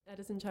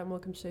Edison Chan,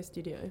 welcome to Show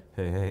Studio.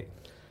 Hey.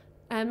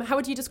 How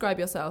would you describe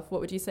yourself? What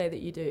would you say that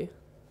you do?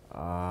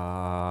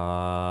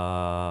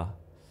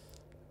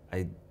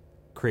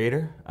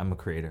 Creator. I'm a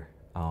creator.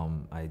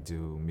 I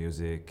do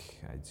music.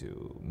 I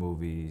do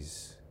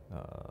movies,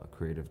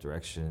 creative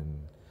direction,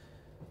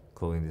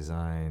 clothing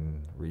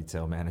design,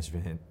 retail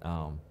management.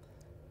 A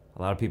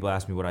lot of people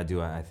ask me what I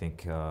do. I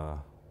think the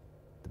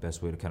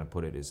best way to kind of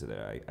put it is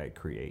that I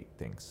create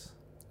things.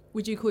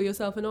 Would you call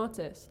yourself an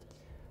artist?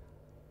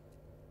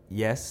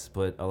 Yes,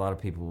 but a lot of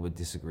people would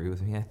disagree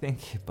with me, I think.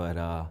 But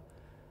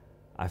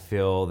I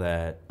feel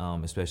that,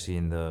 especially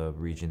in the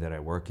region that I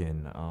work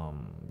in,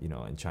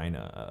 in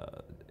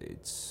China,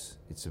 it's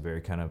a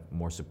very kind of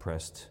more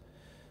suppressed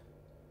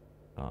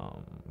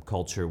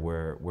culture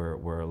where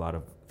a lot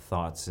of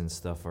thoughts and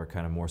stuff are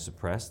kind of more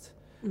suppressed.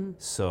 Mm.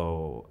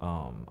 So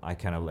I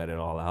kind of let it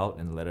all out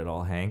and let it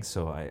all hang.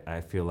 So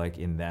I feel like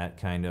in that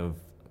kind of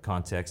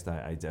context,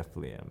 I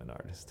definitely am an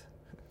artist.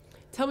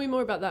 Tell me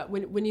more about that.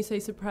 When you say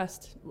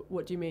suppressed,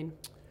 what do you mean?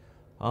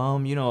 A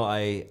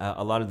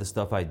lot of the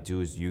stuff I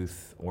do is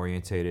youth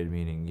orientated,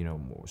 meaning,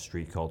 more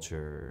street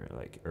culture,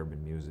 like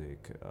urban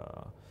music,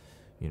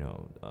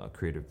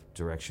 creative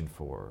direction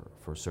for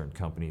certain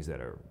companies that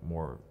are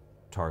more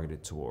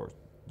targeted toward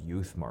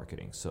youth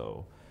marketing.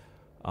 So,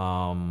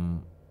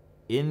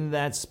 in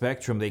that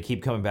spectrum, they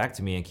keep coming back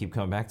to me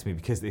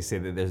because they say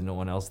that there's no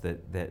one else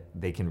that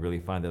they can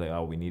really find. They're like,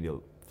 oh, we need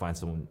to find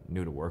someone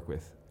new to work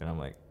with. And I'm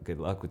like, good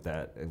luck with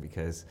that,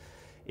 because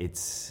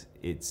it's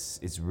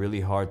really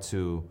hard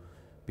to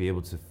be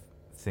able to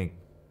think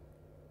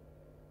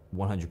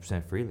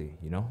 100% freely,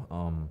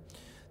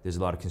 There's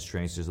a lot of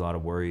constraints, there's a lot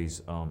of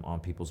worries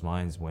on people's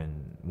minds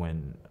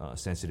when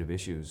sensitive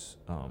issues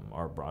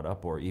are brought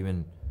up, or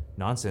even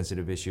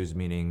non-sensitive issues,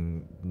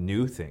 meaning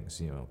new things,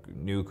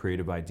 new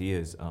creative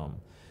ideas.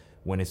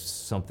 When it's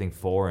something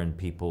foreign,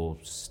 people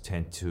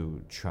tend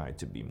to try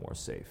to be more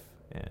safe.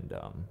 And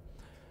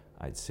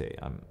I'd say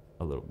I'm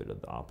a little bit of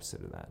the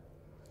opposite of that.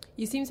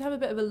 You seem to have a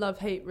bit of a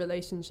love-hate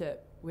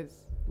relationship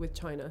with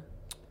China.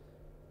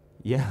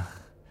 Yeah,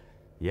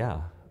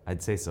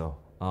 I'd say so.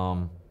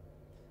 I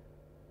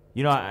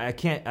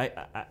can't.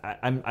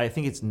 I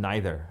think it's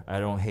neither. I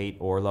don't hate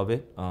or love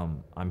it.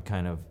 I'm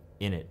kind of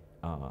in it.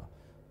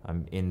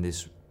 I'm in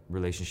this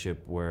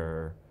relationship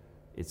where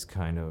it's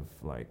kind of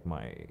like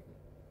my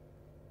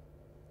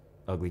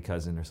ugly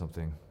cousin or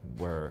something,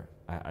 where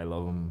I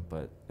love him,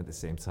 but at the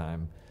same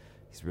time,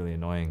 he's really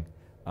annoying.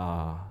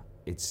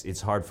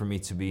 It's hard for me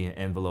to be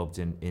enveloped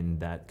in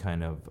that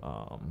kind of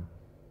I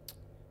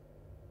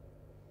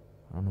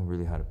don't know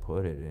really how to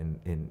put it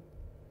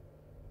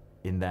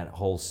in that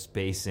whole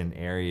space and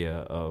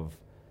area of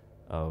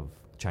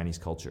Chinese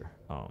culture.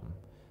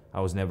 I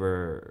was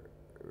never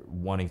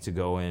wanting to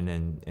go in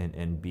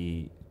and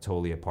be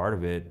totally a part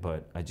of it,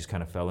 but I just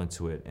kind of fell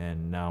into it,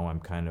 and now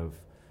I'm kind of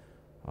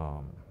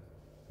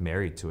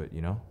married to it,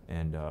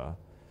 and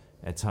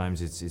at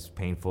times it's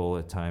painful,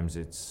 at times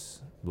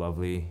it's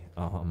lovely,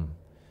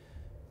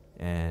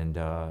 and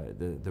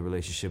the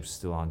relationship's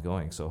still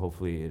ongoing. So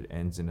hopefully it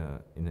ends in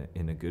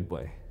a good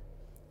way.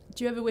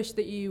 Do you ever wish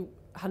that you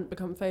hadn't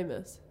become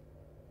famous?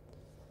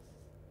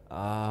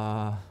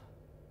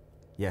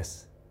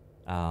 Yes.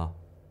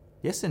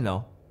 Yes and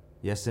no.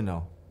 Yes and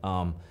no.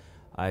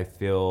 I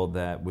feel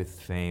that with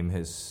fame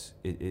it's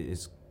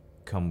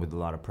come with a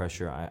lot of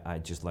pressure. I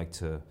just like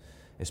to,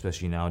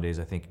 especially nowadays.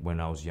 I think when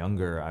I was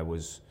younger, I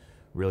was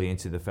really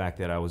into the fact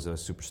that I was a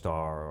superstar,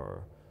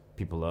 or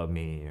people love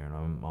me, and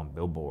I'm on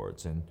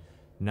billboards. And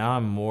now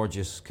I'm more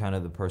just kind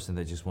of the person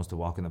that just wants to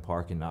walk in the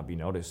park and not be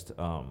noticed.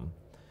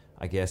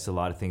 I guess a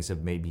lot of things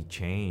have made me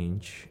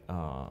change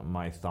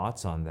my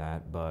thoughts on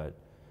that, but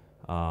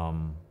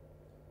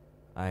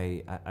I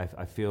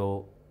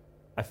feel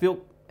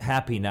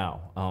happy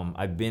now.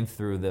 I've been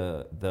through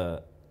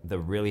the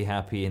really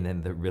happy and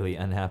then the really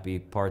unhappy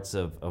parts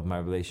of my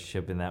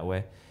relationship in that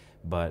way,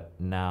 but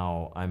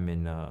now I'm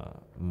in a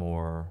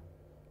more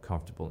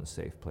comfortable and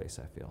safe place,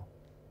 I feel.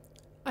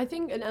 I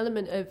think an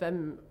element of,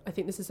 I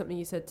think this is something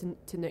you said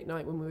to Nick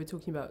Knight when we were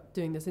talking about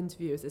doing this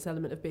interview, is this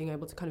element of being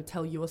able to kind of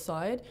tell your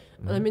side.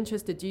 Mm-hmm. And I'm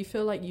interested, do you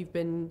feel like you've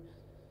been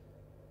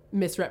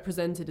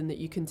misrepresented and that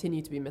you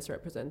continue to be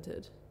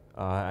misrepresented?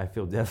 I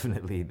feel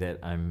definitely that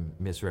I'm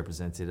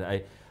misrepresented.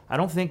 I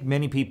don't think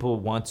many people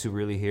want to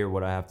really hear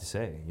what I have to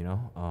say,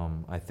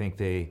 I think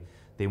they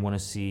want to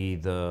see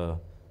the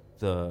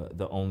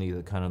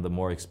kind of the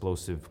more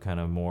explosive, kind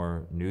of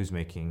more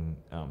news-making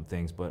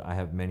things, but I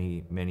have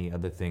many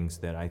other things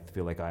that I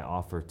feel like I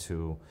offer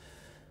to,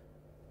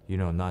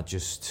 not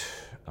just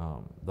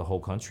the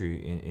whole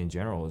country in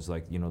general, is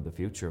like, the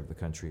future of the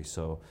country.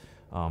 So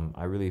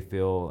I really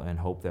feel and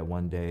hope that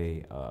one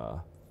day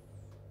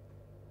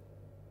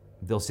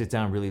they'll sit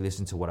down and really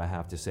listen to what I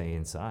have to say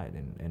inside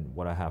and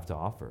what I have to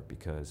offer,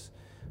 because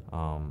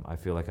I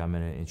feel like I'm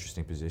in an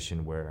interesting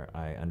position where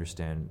I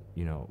understand,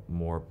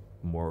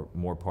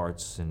 more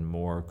parts and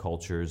more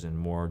cultures and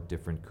more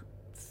different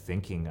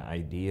thinking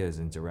ideas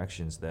and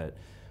directions that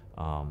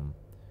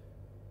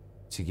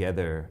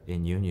together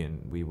in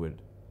union we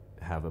would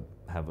have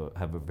have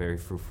a very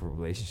fruitful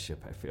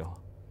relationship, I feel.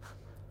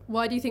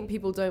 Why do you think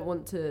people don't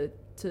want to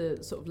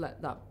sort of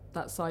let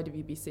that side of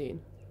you be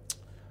seen?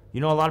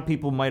 You know, a lot of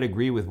people might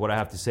agree with what I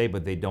have to say,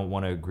 but they don't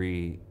want to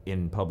agree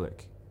in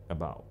public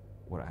about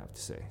what I have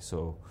to say.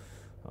 So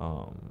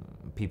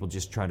people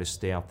just try to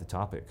stay off the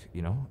topic,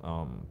 you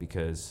know,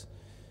 because,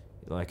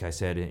 like I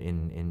said,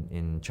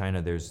 in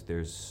China, there's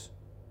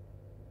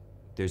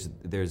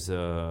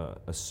a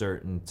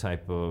certain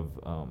type of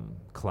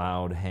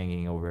cloud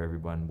hanging over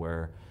everyone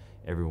where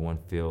everyone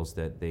feels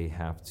that they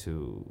have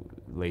to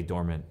lay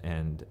dormant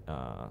and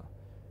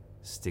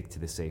stick to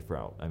the safe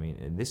route. I mean,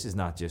 and this is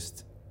not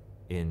just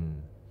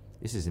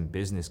this is in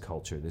business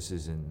culture. This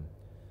is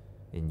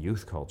in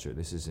youth culture.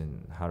 This is in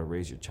how to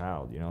raise your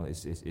child. You know,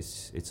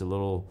 it's a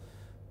little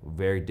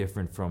very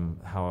different from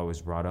how I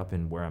was brought up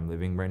and where I'm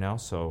living right now.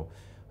 So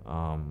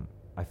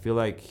I feel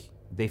like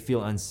they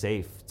feel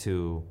unsafe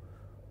to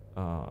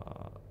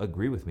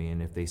agree with me,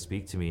 and if they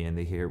speak to me and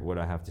they hear what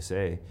I have to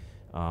say,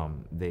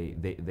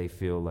 they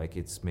feel like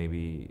it's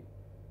maybe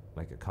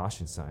like a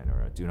caution sign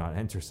or a do not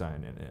enter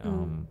sign,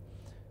 and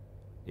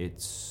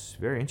it's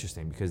very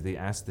interesting because they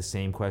ask the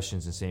same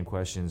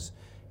questions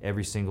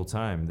every single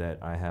time that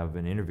I have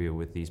an interview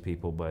with these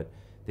people, but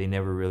they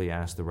never really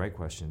ask the right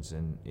questions,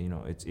 and you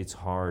know, it's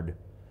hard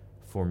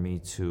for me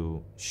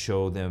to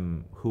show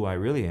them who I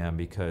really am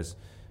because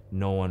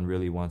no one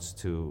really wants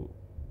to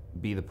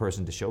be the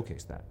person to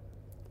showcase that.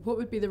 What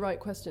would be the right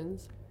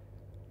questions?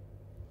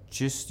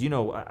 Just, you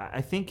know,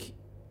 I think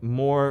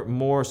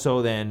more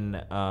so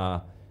than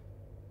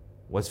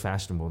what's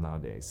fashionable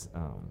nowadays,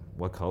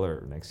 what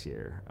color next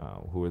year,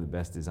 who are the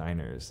best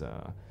designers,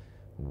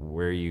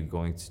 where are you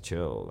going to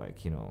chill?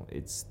 Like, you know,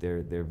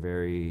 they're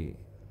very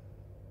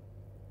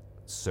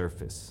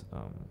surface.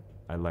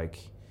 I like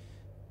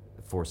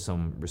for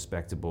some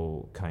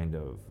respectable kind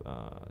of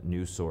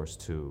news source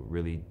to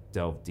really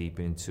delve deep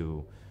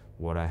into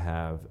what I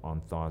have on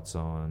thoughts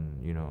on,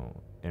 you know,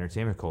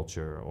 entertainment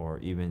culture or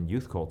even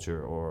youth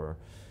culture or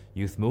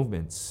youth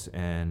movements,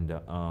 and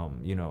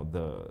you know,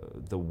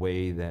 the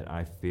way that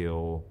I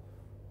feel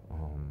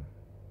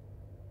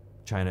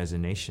China as a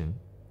nation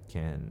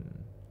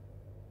can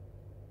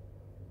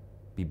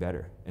be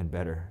better and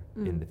better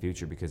in the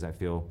future, because I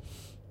feel,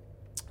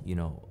 you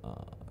know,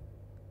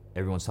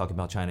 everyone's talking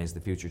about China is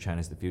the future,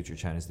 China's the future,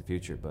 China's the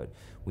future, but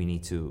we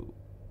need to,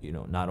 you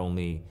know, not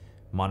only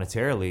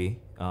monetarily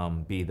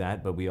be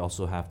that, but we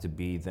also have to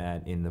be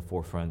that in the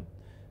forefront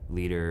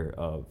leader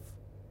of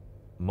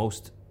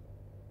most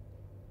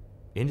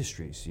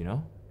industries, you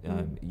know?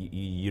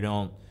 You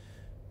don't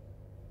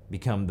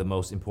become the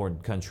most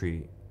important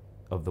country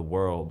of the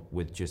world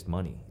with just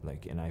money.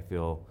 Like, and I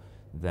feel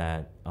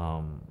that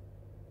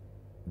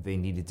they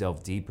need to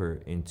delve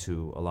deeper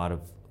into a lot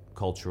of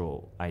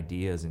cultural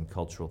ideas and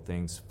cultural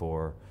things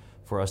for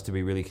us to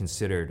be really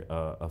considered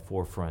a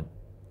forefront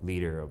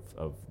leader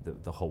of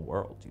the whole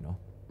world, you know?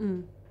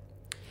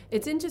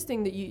 It's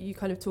interesting that you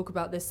kind of talk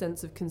about this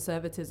sense of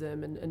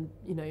conservatism and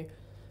you know,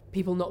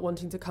 people not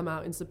wanting to come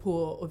out in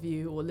support of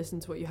you or listen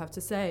to what you have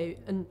to say.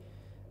 And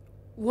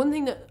one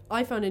thing that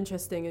I found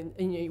interesting, and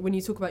you know, when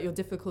you talk about your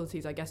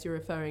difficulties, I guess you're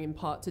referring in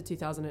part to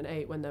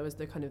 2008 when there was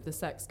the kind of the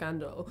sex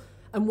scandal.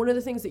 And one of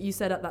the things that you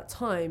said at that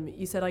time,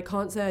 you said, I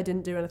can't say I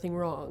didn't do anything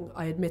wrong.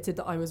 I admitted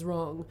that I was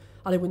wrong,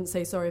 and I wouldn't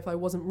say sorry if I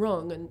wasn't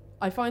wrong. And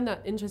I find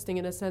that interesting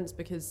in a sense,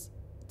 because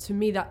to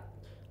me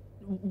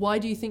why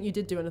do you think you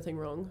did do anything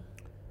wrong?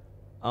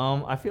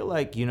 I feel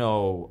like, you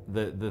know,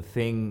 the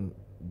thing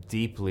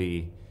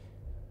deeply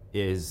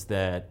is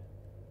that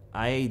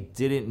I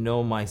didn't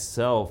know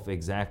myself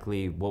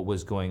exactly what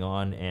was going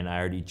on, and I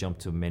already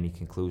jumped to many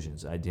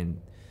conclusions. I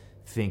didn't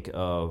think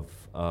of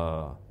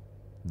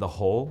the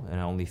whole, and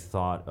I only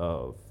thought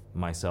of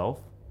myself.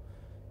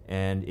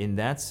 And in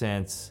that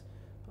sense,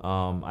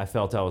 I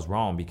felt I was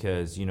wrong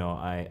because, you know,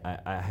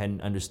 I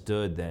hadn't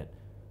understood that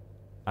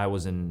I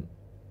was a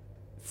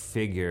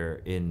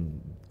figure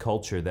in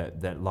culture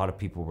that a lot of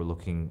people were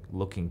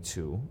looking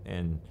to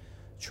and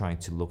trying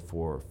to look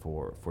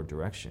for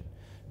direction.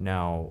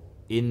 Now,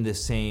 in the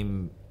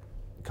same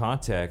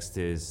context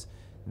is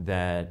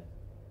that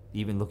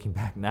even looking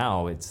back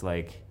now, it's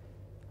like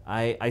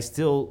I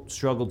still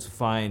struggle to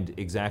find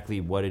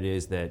exactly what it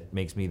is that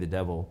makes me the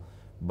devil,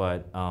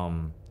 but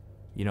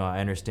you know, I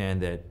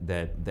understand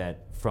that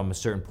from a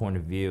certain point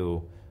of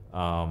view,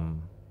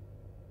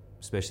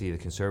 especially the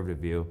conservative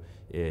view,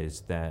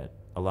 is that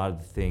a lot of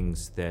the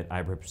things that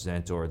I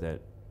represent or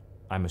that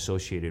I'm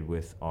associated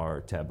with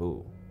are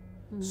taboo.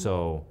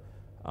 So,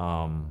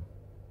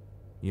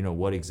 you know,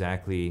 what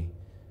exactly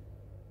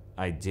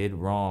I did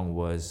wrong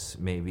was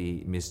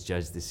maybe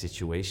misjudge the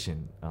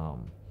situation,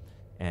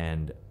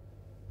 and,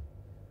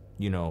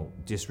 you know,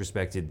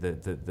 disrespected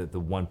the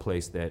one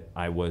place that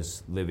I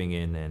was living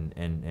in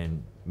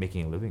and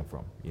making a living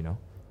from, you know?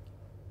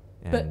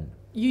 And but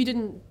you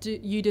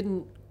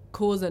didn't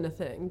cause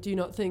anything. Do you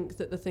not think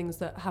that the things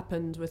that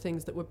happened were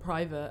things that were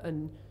private,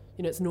 and,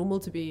 you know, it's normal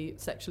to be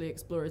sexually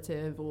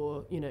explorative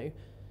or, you know,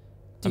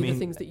 do the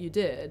things that you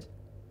did?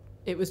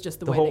 It was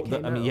just the way it came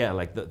out. I mean, yeah,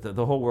 like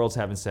the whole world's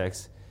having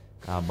sex.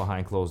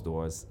 behind closed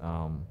doors.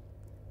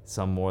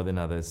 Some more than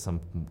others,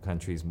 some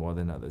countries more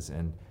than others,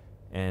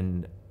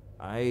 and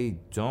I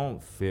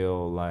don't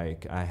feel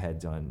like I had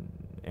done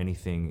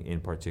anything in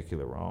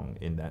particular wrong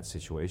in that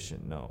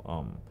situation.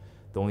 No.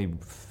 The only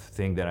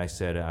thing that I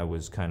said I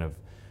was kind of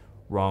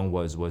wrong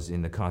was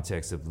in the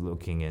context of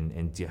looking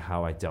and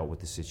how I dealt with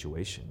the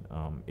situation.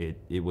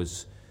 It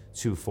was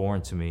too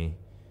foreign to me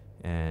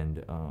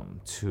and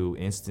too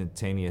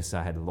instantaneous.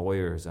 I had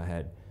lawyers, I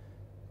had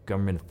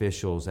government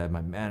officials, I had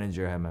my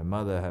manager, I had my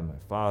mother, I had my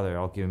father,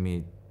 all giving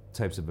me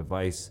types of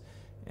advice,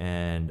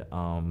 and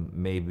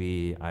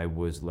maybe I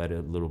was led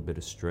a little bit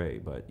astray.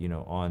 But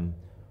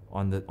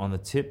on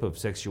the tip of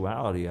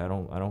sexuality, I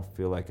don't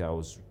feel like I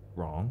was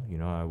wrong.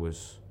 I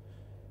was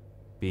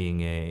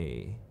being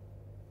a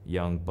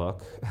young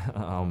buck,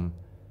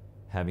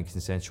 having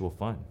consensual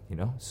fun.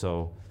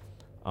 So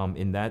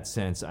in that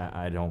sense,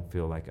 I don't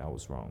feel like I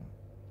was wrong.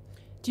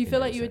 Do you feel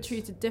like you were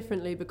treated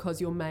differently because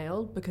you're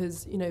male?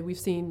 Because we've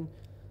seen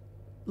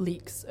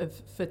leaks of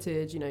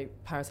footage,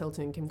 Paris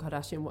Hilton, Kim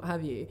Kardashian, what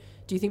have you.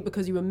 Do you think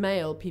because you were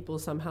male, people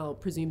somehow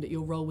presumed that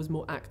your role was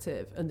more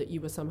active and that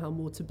you were somehow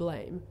more to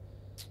blame?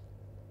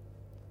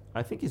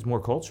 I think it's more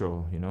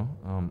cultural,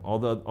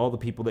 all the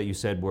people that you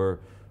said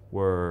were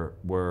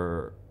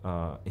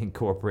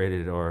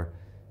incorporated or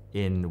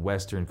in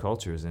Western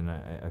cultures, and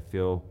I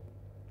feel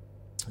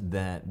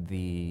that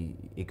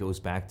it goes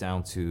back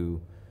down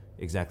to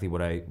exactly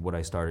what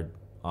I started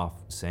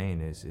off saying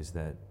is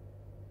that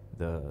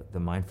the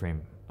mind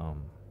frame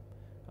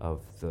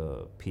of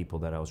the people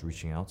that I was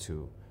reaching out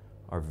to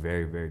are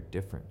very, very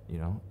different,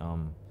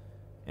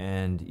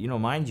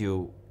 and mind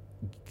you,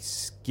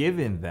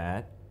 given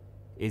that,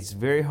 it's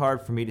very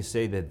hard for me to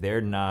say that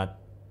they're not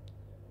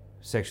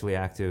sexually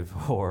active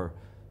or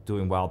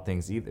doing wild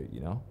things either.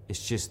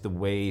 It's just the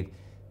way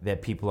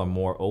that people are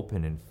more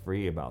open and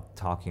free about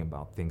talking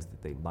about things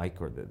that they like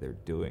or that they're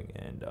doing,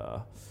 and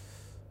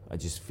I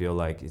just feel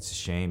like it's a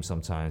shame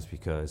sometimes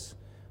because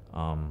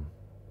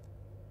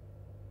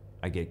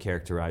I get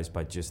characterized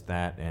by just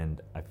that,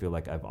 and I feel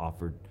like I've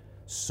offered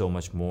so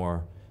much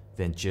more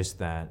than just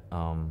that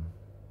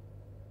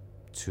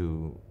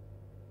to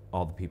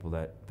all the people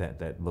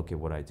that look at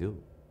what I do.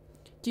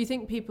 Do you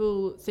think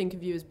people think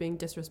of you as being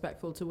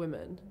disrespectful to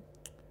women?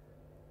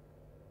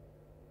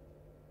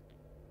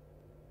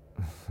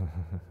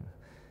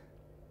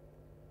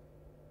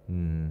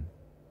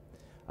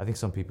 I think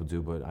some people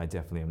do, but I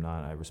definitely am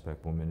not. I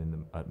respect women in the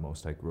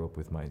utmost. I grew up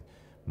with my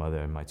mother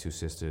and my two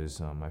sisters.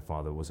 My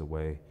father was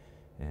away,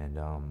 and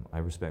I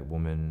respect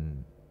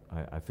women.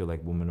 I feel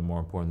like women are more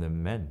important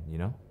than men,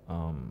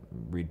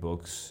 read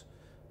books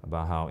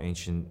about how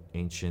ancient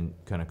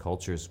kind of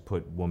cultures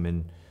put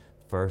women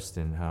first,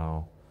 and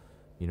how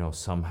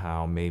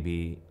somehow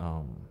maybe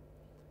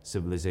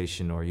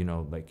civilization or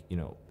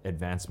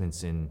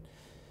advancements in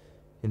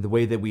the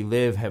way that we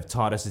live have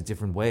taught us a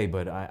different way.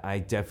 But I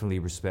definitely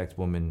respect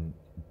women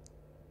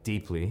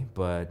deeply,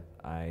 but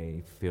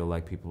I feel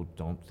like people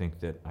don't think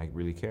that I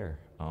really care.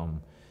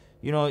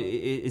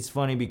 It's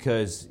funny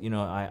because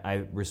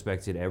I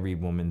respected every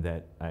woman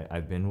that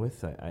I've been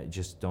with. I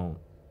just don't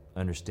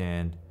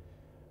understand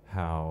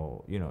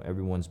how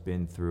everyone's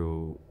been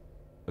through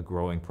a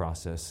growing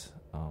process,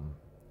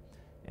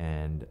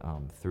 and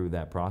through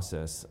that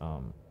process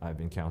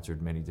I've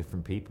encountered many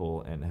different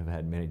people and have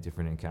had many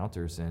different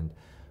encounters, and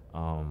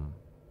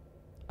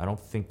I don't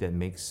think that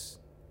makes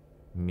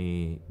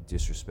me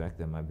disrespect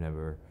them. I've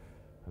never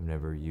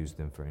used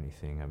them for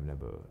anything. I've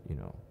never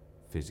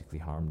physically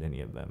harmed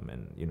any of them,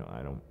 and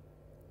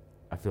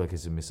I feel like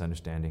it's a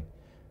misunderstanding.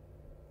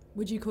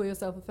 Would you call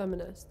yourself a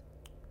feminist?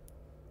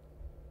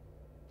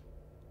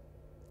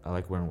 I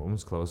like wearing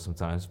women's clothes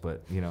sometimes,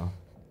 but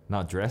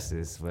not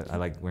dresses. But I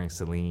like wearing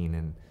Celine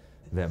and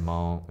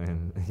Vetements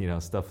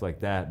and stuff like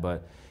that.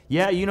 But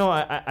yeah,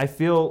 I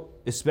feel,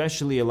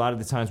 especially a lot of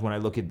the times when I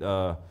look at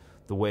the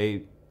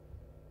way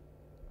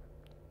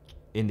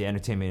in the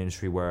entertainment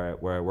industry where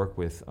I work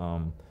with,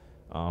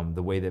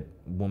 the way that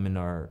women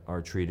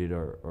are treated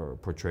or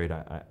portrayed,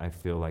 I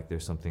feel like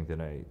there's something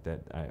that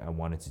I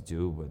wanted to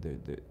do, but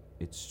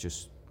it's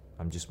just,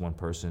 I'm just one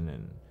person,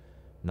 and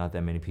not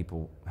that many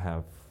people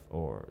have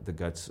or the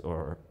guts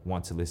or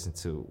want to listen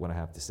to what I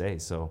have to say.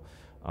 So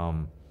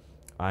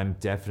I'm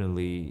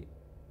definitely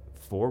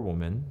for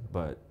women,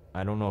 but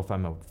I don't know if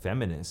I'm a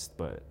feminist,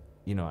 but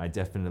I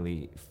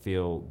definitely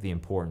feel the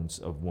importance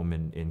of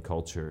women in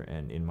culture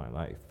and in my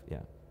life.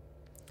 Yeah.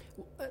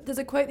 There's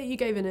a quote that you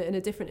gave in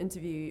a different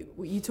interview.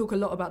 You talk a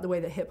lot about the way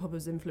that hip hop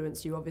has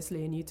influenced you,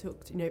 obviously, and you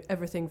talked,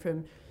 everything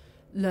from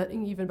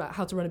learning even about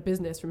how to run a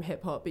business from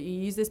hip hop. But you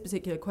used this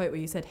particular quote where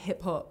you said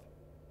hip hop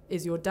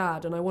is your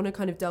dad, and I want to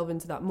kind of delve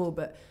into that more.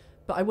 But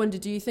I wonder,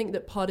 do you think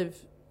that part of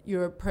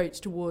your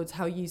approach towards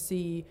how you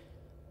see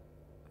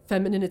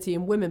femininity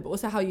in women, but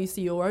also how you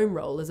see your own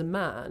role as a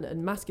man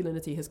and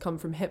masculinity, has come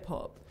from hip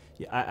hop?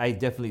 Yeah, I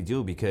definitely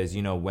do, because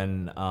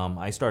when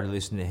I started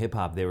listening to hip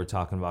hop, they were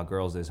talking about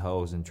girls as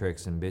hoes and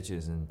tricks and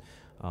bitches, and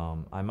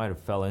I might have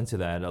fell into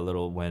that a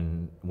little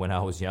when I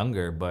was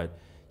younger. But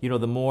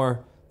the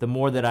more the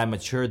more that I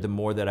matured, the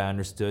more that I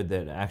understood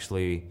that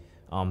actually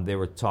they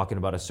were talking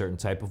about a certain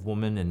type of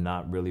woman and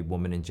not really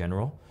woman in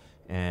general.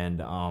 And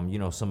you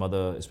know, some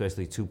other,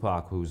 especially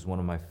Tupac, who's one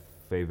of my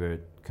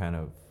favorite kind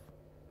of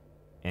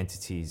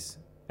entities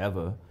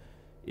ever.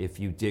 If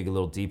you dig a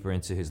little deeper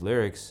into his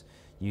lyrics,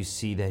 you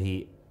see that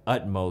he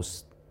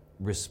utmost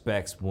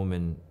respects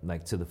women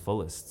like to the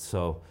fullest.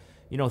 So,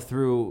 you know,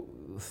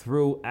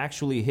 through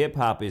actually hip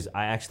hop is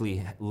I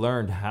actually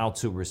learned how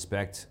to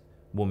respect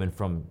women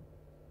from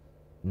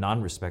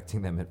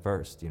non-respecting them at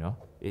first. You know,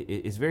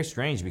 it's very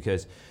strange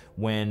because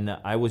when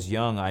I was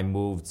young, I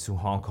moved to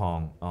Hong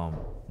Kong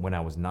when I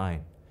was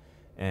 9,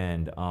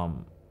 and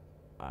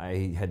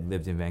I had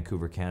lived in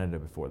Vancouver, Canada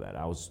before that.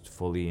 I was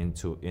fully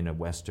in a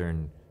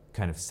Western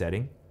kind of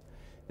setting.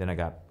 Then I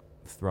got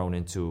thrown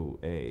into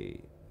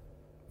a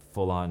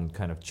full-on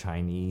kind of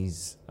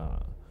Chinese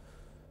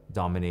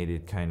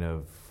dominated kind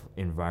of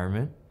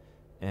environment,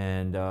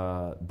 and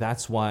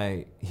that's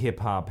why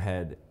hip-hop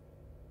had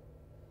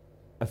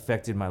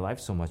affected my life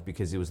so much,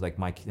 because it was like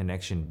my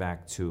connection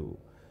back to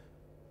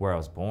where I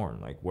was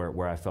born, like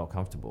where I felt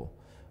comfortable.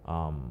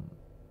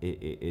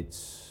 It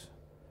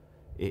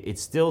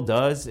still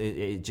does.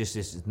 It just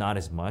is not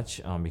as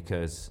much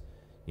because,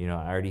 you know,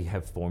 I already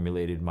have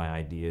formulated my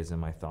ideas and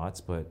my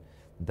thoughts, but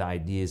the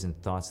ideas and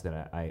thoughts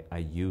that I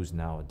use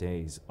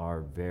nowadays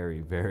are very,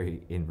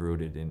 very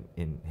enrooted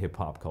in hip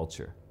hop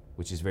culture,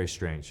 which is very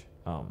strange.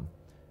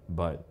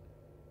 But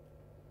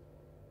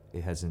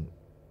it hasn't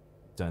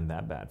done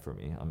that bad for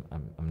me.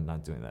 I'm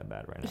not doing that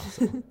bad right now.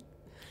 So.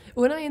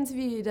 When I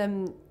interviewed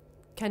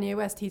Kanye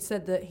West, he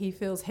said that he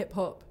feels hip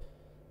hop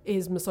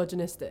is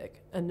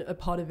misogynistic, and a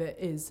part of it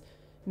is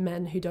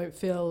men who don't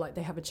feel like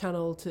they have a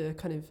channel to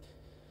kind of,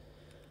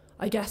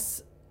 I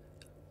guess,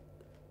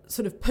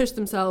 sort of push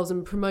themselves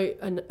and promote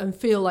and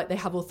feel like they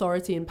have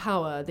authority and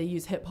power. They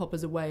use hip hop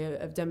as a way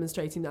of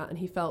demonstrating that, and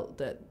he felt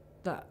that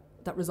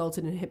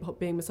resulted in hip hop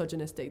being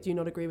misogynistic. Do you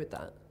not agree with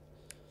that?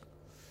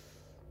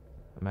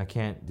 I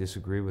can't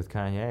disagree with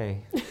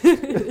Kanye.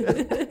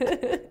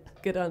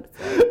 Good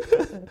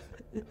answer.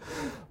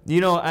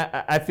 You know,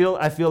 I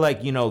feel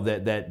like, you know,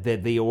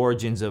 that the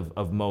origins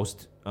of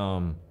most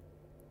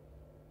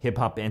hip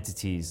hop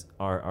entities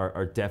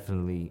are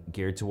definitely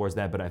geared towards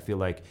that, but I feel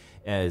like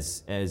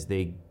as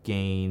they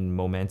gain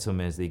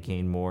momentum, as they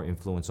gain more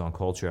influence on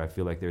culture, I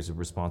feel like there's a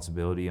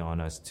responsibility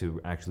on us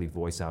to actually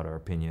voice out our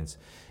opinions.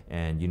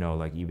 And, you know,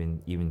 like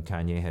even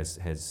Kanye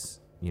has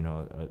you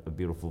know, a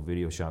beautiful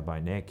video shot by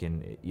Nick,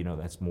 and, you know,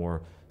 that's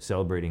more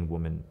celebrating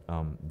women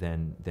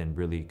than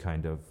really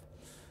kind of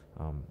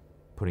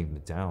putting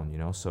them down, you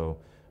know. So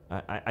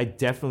I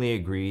definitely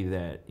agree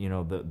that, you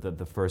know,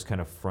 the first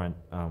kind of front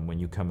when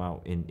you come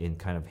out in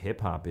kind of hip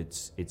hop,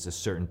 it's a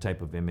certain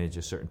type of image,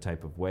 a certain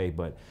type of way.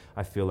 But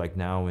I feel like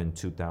now in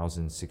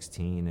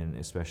 2016, and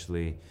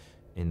especially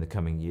in the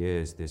coming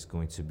years, there's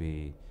going to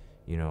be,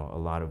 you know, a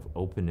lot of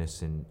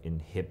openness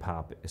in hip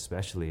hop,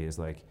 especially is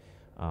like.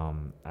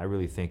 I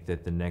really think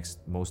that the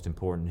next most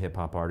important hip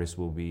hop artist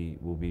will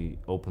be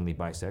openly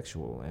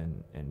bisexual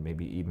and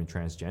maybe even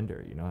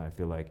transgender. You know, I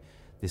feel like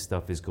this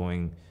stuff is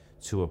going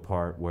to a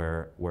part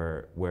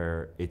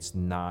where it's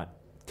not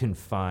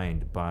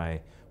confined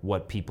by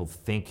what people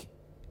think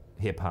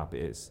hip hop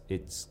is.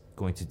 It's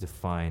going to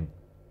define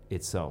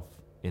itself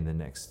in the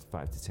next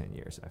 5 to 10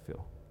 years, I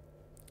feel.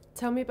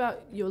 Tell me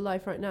about your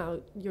life right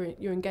now.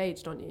 You're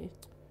engaged, aren't you?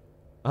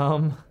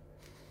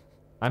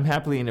 I'm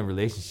happily in a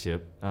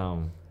relationship.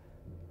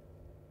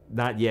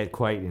 Not yet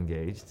quite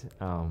engaged.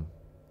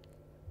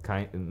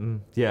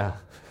 Yeah.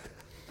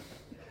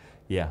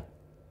 Yeah.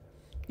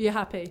 You're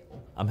happy?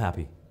 I'm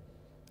happy.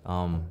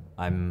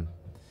 I'm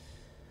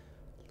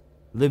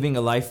living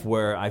a life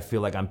where I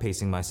feel like I'm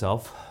pacing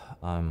myself.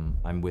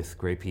 I'm with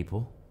great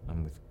people.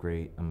 I'm with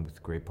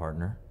great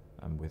partner.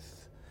 I'm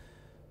with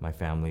my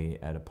family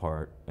at a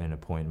point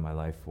in my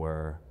life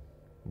where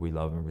we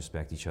love and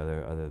respect each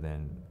other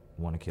than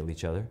want to kill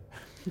each other.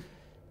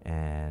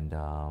 And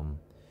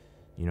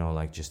you know,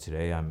 like just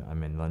today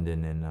I'm in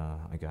London, and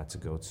I got to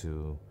go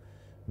to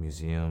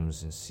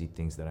museums and see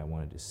things that I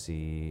wanted to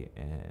see.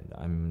 And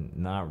I'm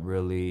not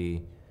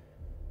really,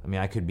 I mean,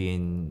 I could be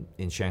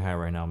in Shanghai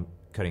right now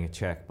cutting a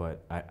check,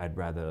 but I'd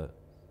rather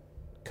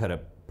cut a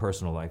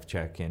personal life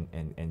check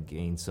and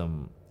gain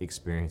some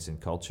experience in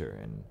culture.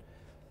 And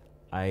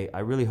I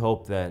really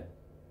hope that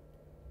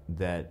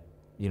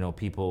you know,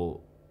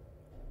 people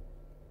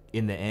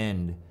in the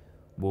end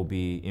will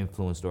be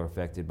influenced or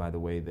affected by the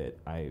way that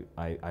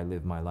I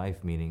live my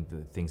life, meaning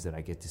the things that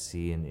I get to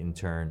see, and in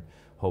turn,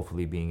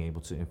 hopefully being able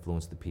to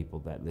influence the people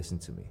that listen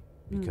to me.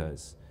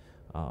 Because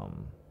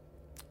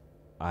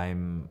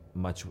I'm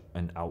much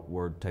an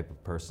outward type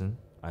of person.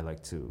 I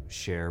like to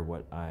share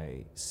what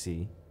I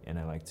see, and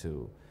I like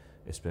to,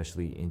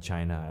 especially in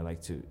China, I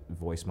like to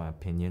voice my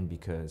opinion,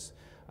 because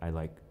I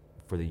like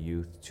for the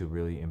youth to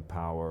really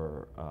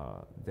empower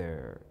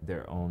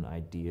their own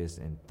ideas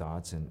and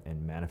thoughts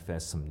and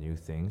manifest some new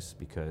things,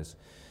 because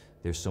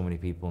there's so many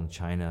people in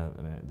China.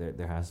 I mean,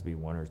 there has to be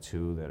one or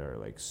two that are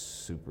like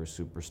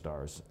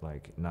superstars.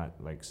 Like not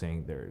like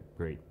saying they're a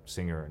great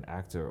singer and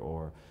actor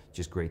or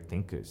just great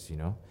thinkers, you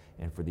know.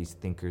 And for these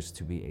thinkers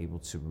to be able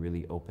to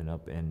really open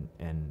up and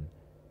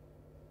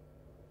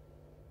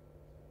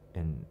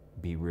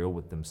be real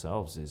with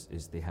themselves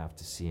is they have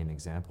to see an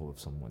example of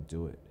someone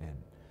do it. And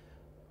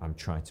I'm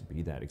trying to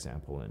be that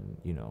example. And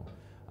you know,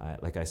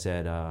 like I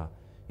said,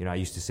 you know, I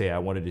used to say I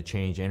wanted to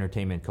change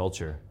entertainment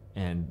culture,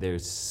 and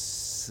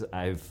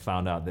I've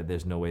found out that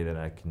there's no way that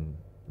I can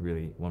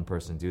really one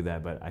person do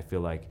that. But I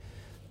feel like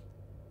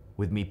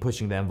with me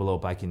pushing the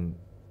envelope, I can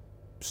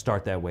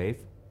start that wave,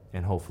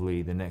 and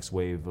hopefully the next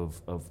wave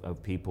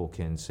of people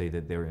can say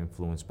that they're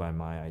influenced by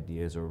my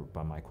ideas or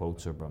by my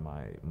quotes or by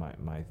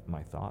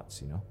my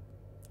thoughts, you know.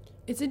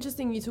 It's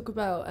interesting you talk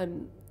about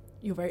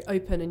you're very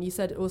open, and you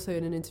said also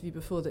in an interview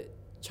before that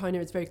China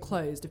is very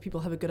closed. If people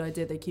have a good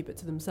idea, they keep it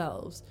to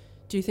themselves.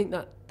 Do you think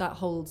that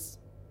holds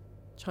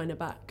China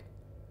back?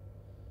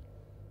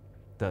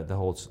 The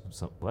whole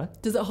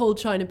what? Does it hold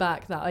China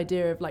back, that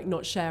idea of like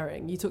not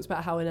sharing? You talked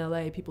about how in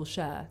LA people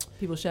share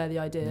the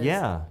ideas.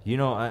 Yeah, you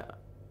know,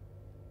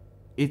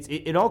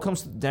 it all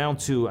comes down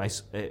to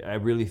I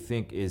really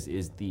think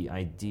is the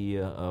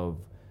idea of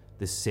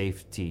the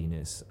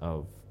safetyness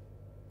of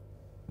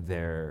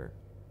their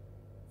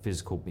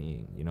physical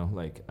being, you know.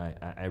 Like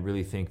I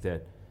really think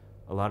that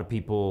a lot of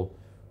people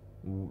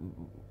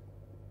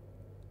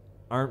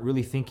aren't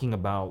really thinking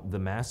about the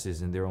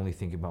masses, and they're only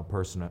thinking about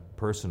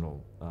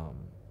personal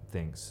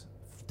things,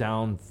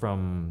 down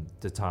from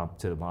the top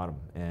to the bottom.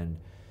 And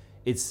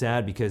it's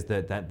sad because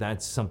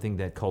that's something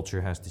that culture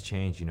has to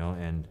change, you know.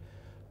 And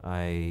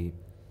I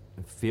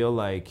feel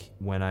like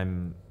when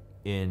I'm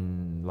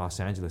in Los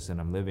Angeles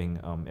and I'm living,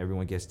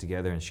 everyone gets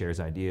together and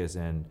shares ideas.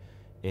 And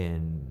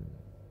in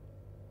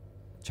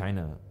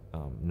China,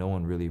 no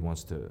one really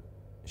wants to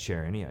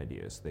share any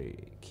ideas.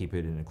 They keep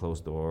it in a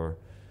closed door.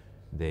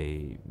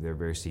 They're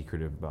very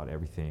secretive about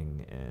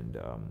everything, and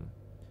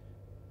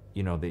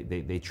you know,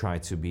 they try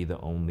to be the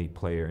only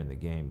player in the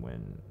game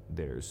when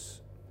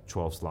there's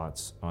 12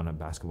 slots on a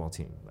basketball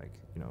team. Like,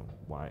 you know,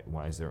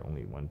 why is there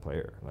only one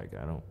player? Like,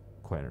 I don't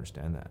quite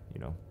understand that, you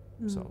know.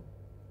 So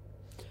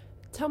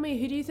tell me,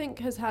 who do you think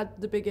has had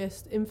the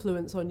biggest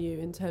influence on you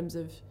in terms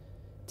of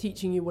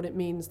teaching you what it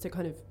means to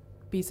kind of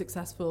be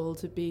successful,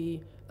 to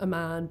be a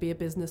man, be a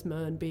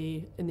businessman,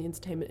 be in the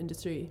entertainment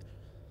industry?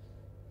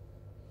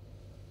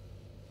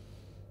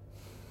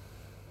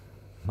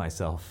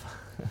 Myself.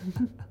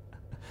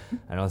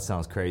 I know it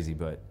sounds crazy,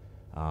 but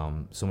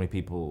so many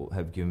people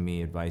have given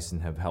me advice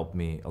and have helped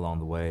me along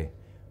the way.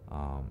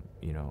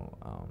 You know,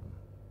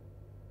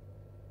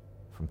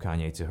 from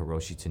Kanye to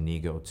Hiroshi to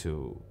Nigo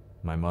to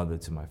my mother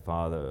to my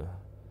father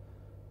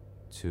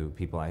to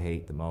people I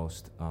hate the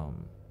most.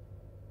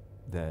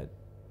 That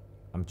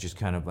I'm just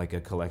kind of like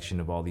a collection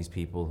of all these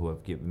people who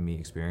have given me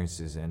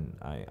experiences, and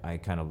I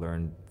kind of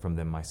learned from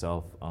them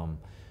myself.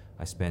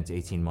 I spent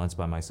 18 months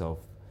by myself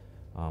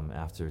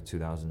after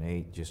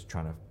 2008, just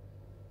trying to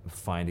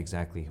find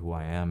exactly who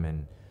I am.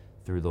 And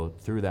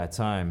through that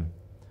time,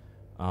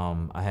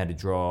 I had to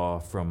draw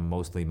from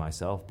mostly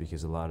myself,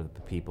 because a lot of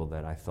the people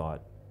that I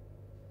thought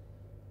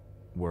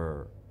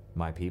were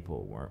my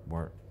people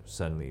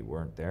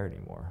weren't there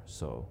anymore.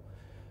 So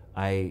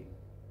I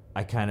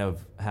kind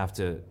of have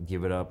to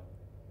give it up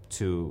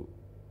to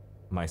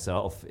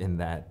myself in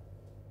that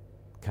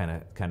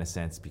kind of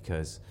sense,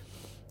 because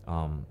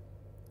a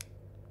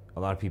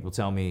lot of people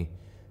tell me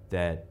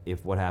that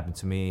if what happened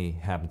to me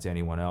happened to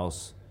anyone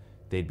else,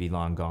 they'd be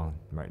long gone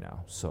right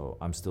now. So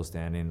I'm still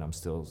standing, I'm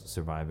still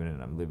surviving,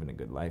 and I'm living a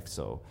good life.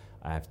 So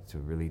I have to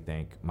really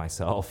thank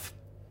myself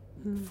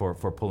for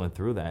pulling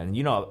through that. And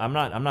you know, I'm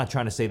not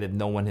trying to say that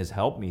no one has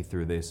helped me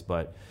through this,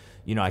 but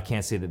you know, I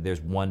can't say that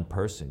there's one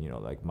person, you know,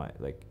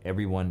 like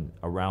everyone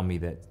around me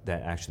that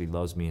actually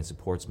loves me and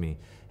supports me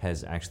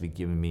has actually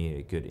given me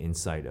a good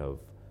insight of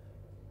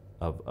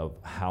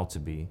how to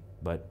be.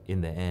 But in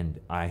the end,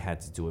 I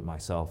had to do it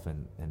myself,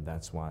 and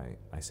that's why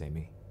I say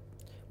me.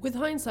 With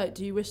hindsight,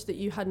 do you wish that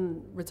you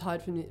hadn't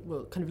retired from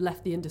kind of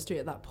left the industry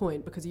at that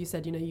point? Because you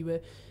said, you know, you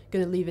were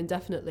going to leave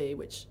indefinitely,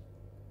 which,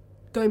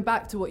 going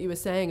back to what you were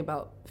saying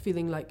about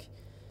feeling like,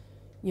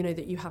 you know,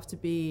 that you have to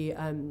be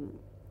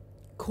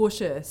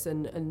cautious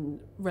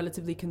and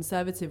relatively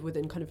conservative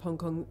within kind of Hong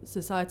Kong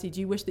society, do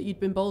you wish that you'd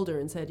been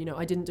bolder and said, you know,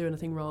 I didn't do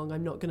anything wrong,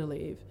 I'm not going to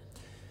leave?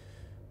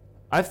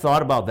 I've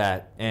thought about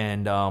that,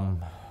 and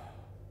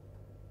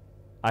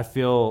I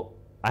feel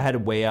I had to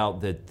weigh out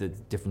the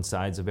different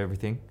sides of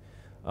everything.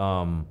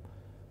 In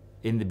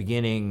the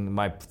beginning,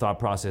 my thought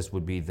process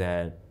would be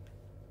that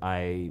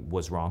I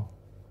was wrong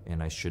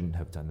and I shouldn't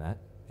have done that,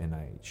 and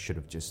I should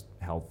have just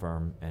held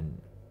firm and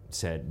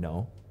said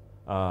no.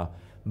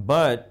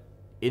 But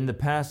in the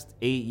past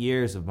 8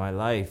 years of my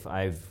life,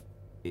 I've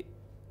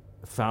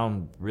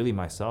found really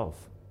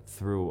myself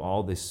through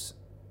all this,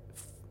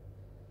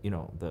 you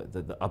know,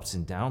 the ups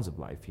and downs of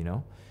life, you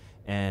know,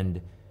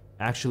 and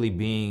actually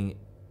being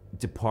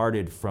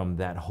departed from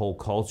that whole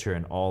culture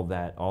and all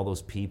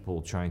those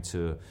people trying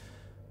to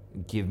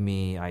give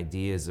me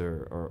ideas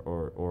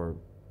or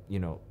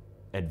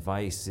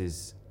advice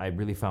is I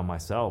really found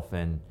myself,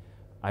 and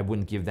I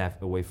wouldn't give that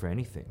away for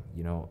anything.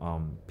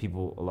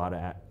 People,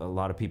 a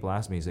lot of people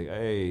ask me, it's like,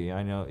 hey,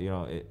 I know,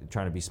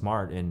 trying to be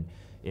smart in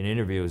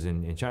interviews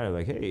in China,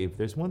 like, hey, if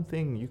there's one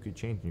thing you could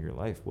change in your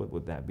life, what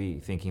would that be?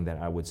 Thinking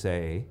that I would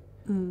say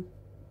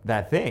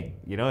that thing,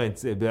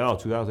 it'd be,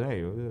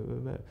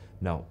 2008.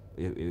 No,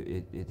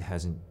 it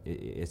hasn't.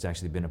 It's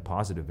actually been a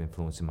positive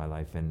influence in my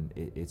life, and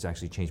it's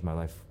actually changed my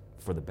life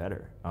for the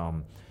better.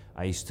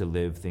 I used to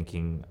live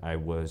thinking I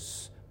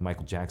was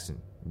Michael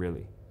Jackson,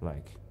 really,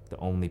 like the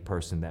only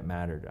person that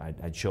mattered.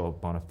 I'd show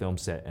up on a film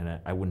set, and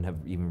I wouldn't have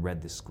even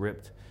read the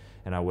script,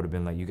 and I would have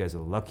been like, you guys are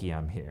lucky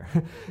I'm here.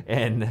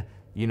 And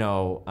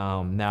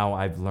now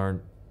I've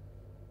learned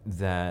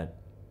that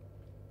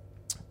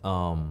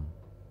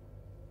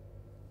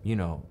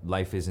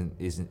life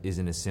isn't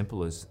as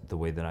simple as the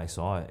way that I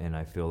saw it, and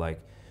I feel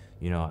like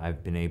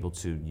I've been able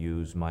to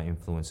use my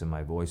influence and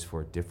my voice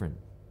for a different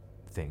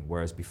thing,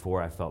 whereas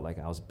before I felt like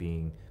I was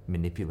being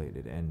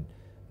manipulated and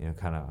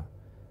kind of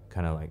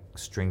like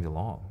stringed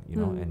along,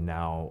 and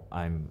now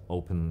I'm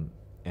open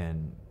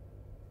and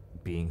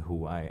being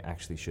who I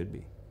actually should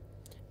be.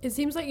 It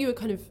seems like you were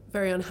kind of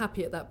very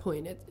unhappy at that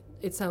point.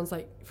 It sounds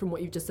like from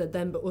what you've just said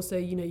then, but also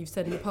you've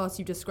said in the past,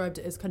 you described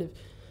it as kind of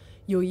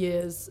your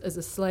years as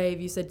a slave.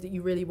 You said that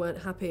you really weren't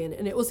happy,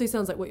 and it also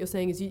sounds like what you're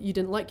saying is you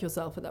didn't like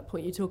yourself at that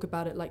point. You talk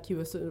about it like you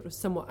were sort of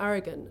somewhat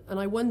arrogant, and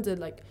I wondered,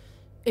 like,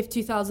 if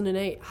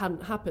 2008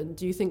 hadn't happened,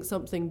 do you think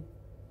something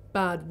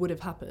bad would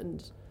have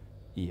happened?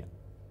 Yeah,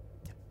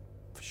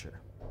 for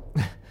sure.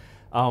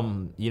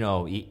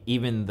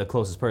 Even the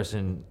closest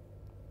person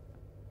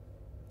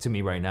to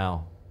me right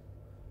now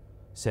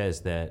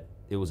says that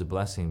it was a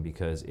blessing,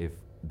 because if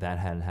that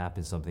hadn't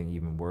happened, something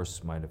even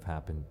worse might have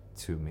happened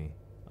to me.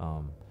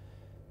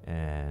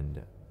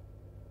 And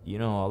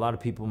a lot of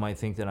people might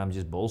think that I'm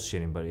just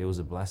bullshitting, but it was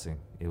a blessing.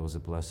 It was a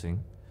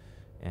blessing,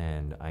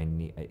 and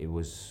it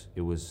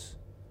was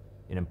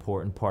an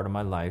important part of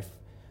my life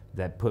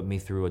that put me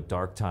through a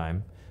dark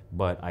time,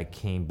 but I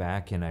came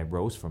back and I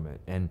rose from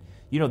it. And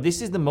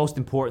this is the most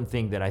important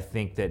thing that I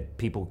think that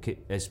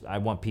I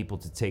want people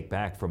to take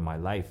back from my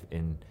life,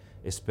 and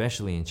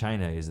especially in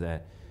China, is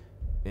that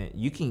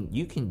you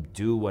can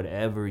do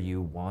whatever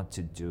you want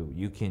to do.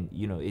 You can,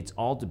 it's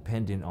all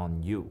dependent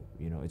on you.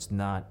 It's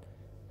not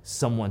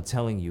someone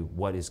telling you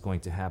what is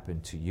going to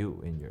happen to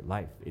you in your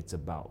life. It's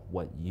about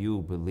what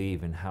you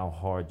believe and how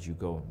hard you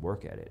go and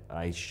work at it.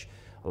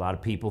 A lot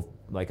of people,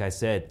 like I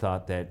said,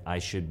 thought that I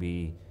should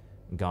be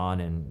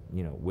gone and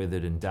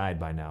withered and died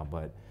by now,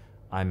 but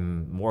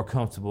I'm more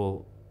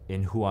comfortable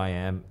in who I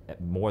am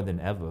more than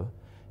ever,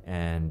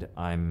 and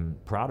I'm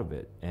proud of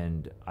it.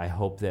 And I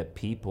hope that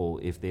people,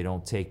 if they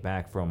don't take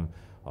back from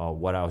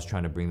what I was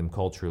trying to bring them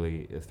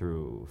culturally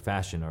through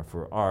fashion or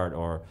for art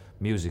or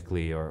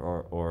musically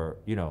or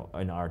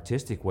an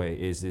artistic way,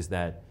 is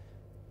that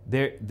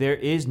there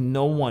is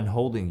no one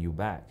holding you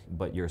back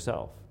but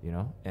yourself,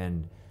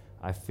 and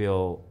I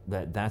feel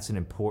that that's an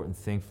important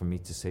thing for me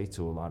to say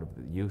to a lot of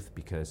the youth,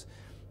 because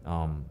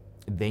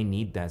they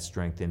need that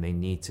strength, and they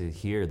need to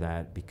hear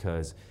that,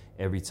 because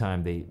every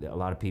time a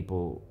lot of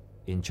people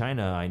in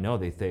China, I know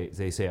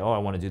they say, oh, I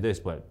want to do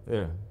this, but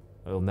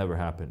it'll never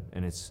happen.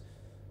 And it's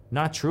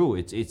not true.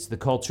 It's the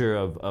culture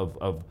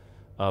of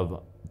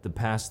the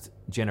past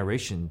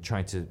generation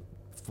trying to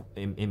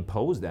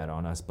impose that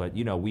on us. But,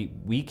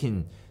 we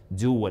can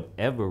do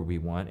whatever we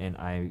want,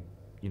 and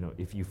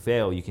if you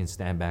fail, you can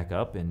stand back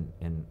up, and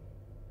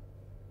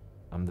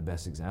I'm the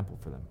best example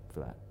for them for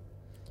that.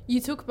 You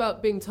talk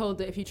about being told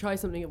that if you try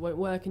something, it won't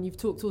work, and you've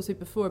talked also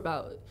before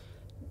about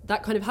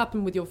that kind of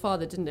happened with your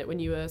father, didn't it? When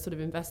you were sort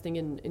of investing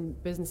in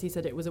business, he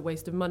said it was a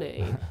waste of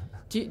money.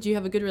 Do you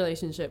have a good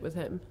relationship with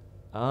him?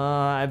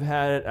 I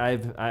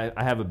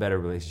have a better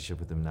relationship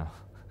with him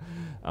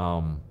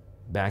now.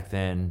 Back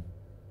then,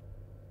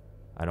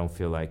 I don't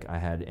feel like I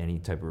had any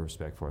type of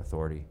respect for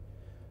authority.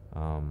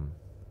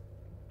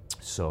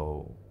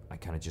 So I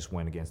kind of just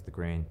went against the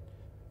grain.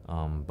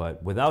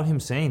 But without him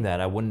saying that,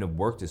 I wouldn't have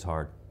worked as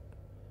hard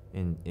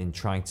in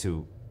trying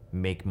to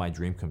make my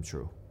dream come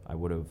true. I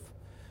would have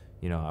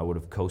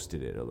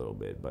coasted it a little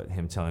bit. But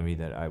him telling me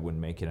that I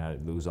wouldn't make it,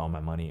 I'd lose all my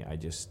money, I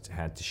just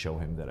had to show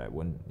him that I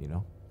wouldn't,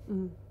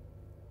 Mm.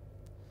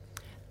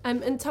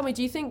 And tell me,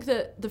 do you think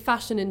that the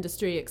fashion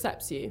industry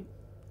accepts you?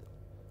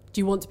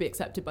 Do you want to be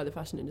accepted by the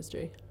fashion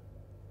industry?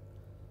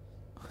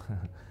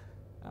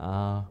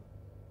 That's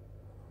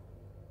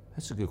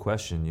a good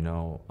question.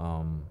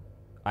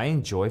 I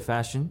enjoy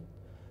fashion.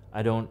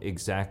 I don't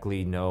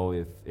exactly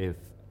know if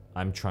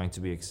I'm trying to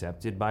be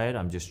accepted by it.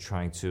 I'm just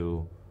trying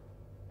to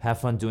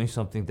have fun doing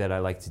something that I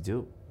like to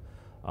do.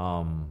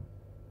 I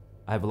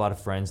have a lot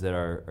of friends that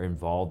are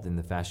involved in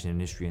the fashion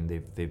industry, and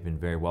they've been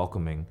very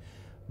welcoming.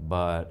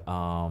 But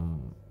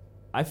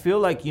I feel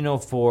like,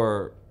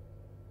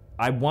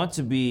 I want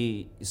to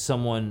be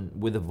someone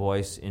with a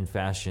voice in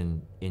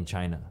fashion in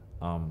China.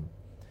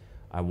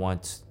 I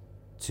want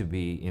to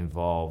be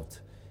involved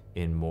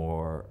in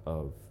more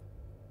of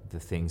the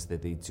things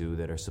that they do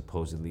that are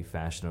supposedly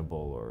fashionable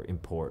or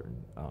important.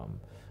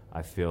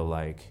 I feel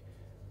like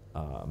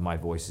my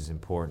voice is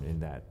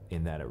important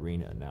in that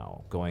arena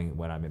now.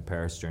 When I'm in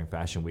Paris during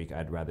Fashion Week,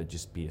 I'd rather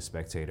just be a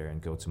spectator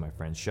and go to my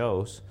friends'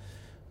 shows.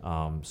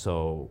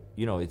 So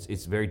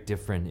it's very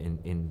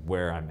different in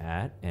where I'm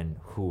at and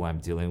who I'm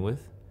dealing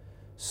with.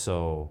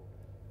 So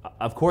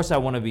of course I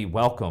want to be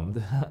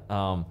welcomed,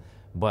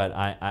 but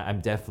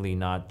I'm definitely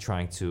not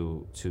trying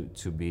to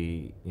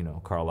be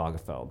Karl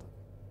Lagerfeld.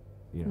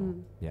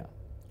 Yeah.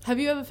 Have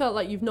you ever felt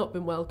like you've not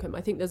been welcome?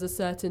 I think there's a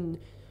certain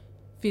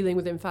feeling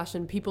within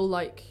fashion. People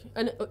like,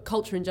 and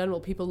culture in general,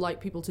 people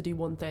like people to do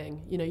one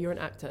thing. You're an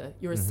actor,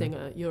 you're a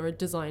singer, you're a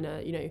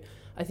designer.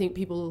 I think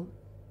people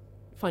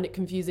find it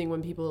confusing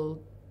when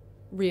people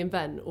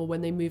reinvent or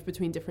when they move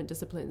between different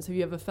disciplines. Have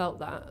you ever felt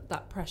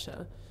that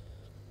pressure?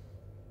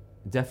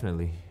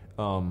 Definitely.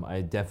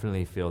 I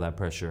definitely feel that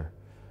pressure.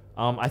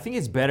 I think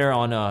it's better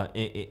on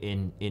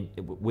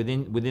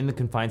within the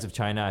confines of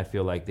China. I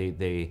feel like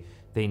they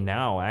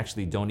now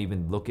actually don't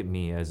even look at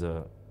me as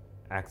a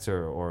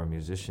actor or a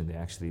musician. They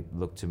actually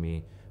look to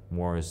me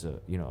more as a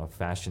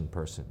fashion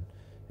person,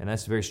 and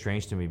that's very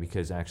strange to me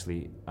because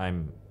actually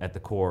I'm at the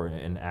core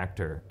an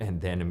actor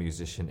and then a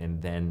musician and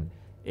then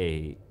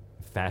a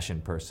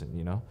fashion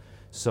person.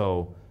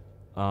 So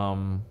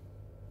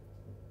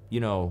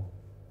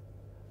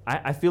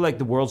I feel like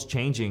the world's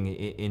changing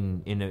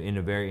in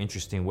a very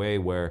interesting way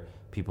where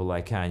people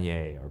like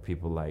Kanye or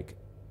people like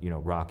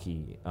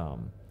Rocky,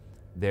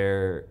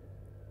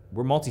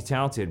 we're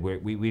multi-talented.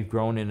 We've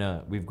grown in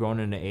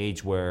an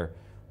age where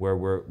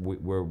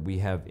we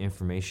have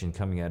information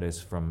coming at us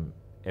from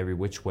every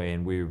which way,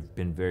 and we've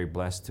been very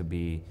blessed to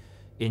be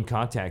in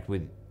contact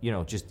with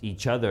just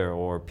each other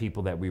or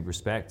people that we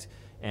respect.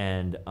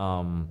 And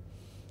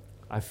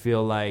I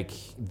feel like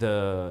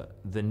the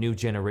new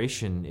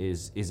generation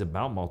is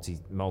about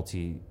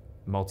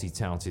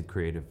multi-talented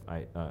creative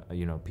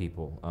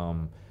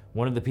people.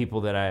 One of the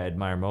people that I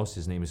admire most,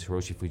 his name is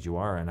Hiroshi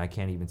Fujiwara, and I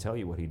can't even tell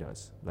you what he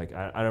does. Like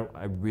I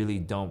really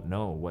don't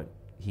know what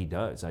he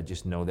does. I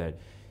just know that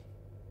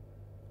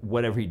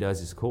whatever he does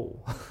is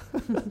cool.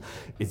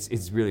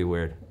 It's really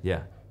weird.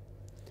 Yeah.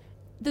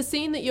 The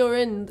scene that you're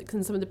in,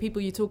 and some of the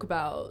people you talk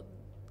about,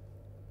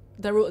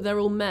 they're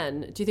all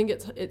men. Do you think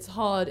it's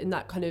hard in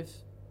that kind of,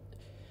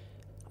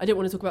 I don't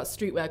want to talk about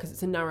streetwear because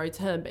it's a narrow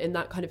term, but in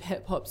that kind of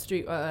hip hop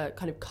street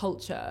kind of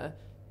culture,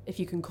 if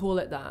you can call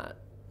it that,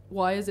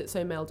 why is it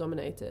so male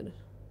dominated?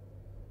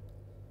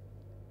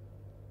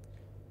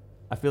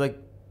 I feel like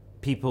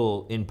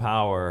people in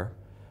power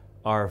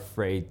are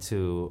afraid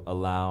to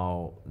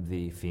allow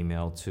the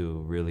female to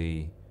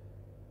really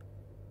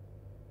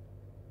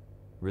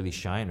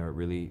shine or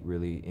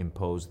really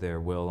impose their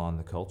will on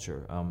the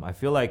culture. I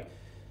feel like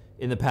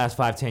in the past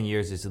 5-10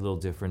 years, it's a little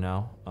different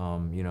now.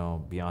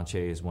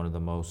 Beyonce is one of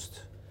the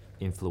most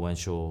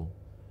influential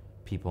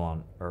people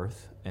on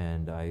earth,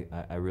 and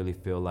I really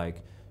feel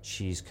like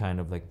she's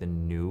kind of like the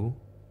new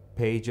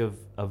page of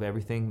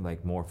everything,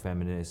 like more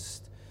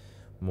feminist,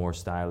 more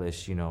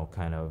stylish,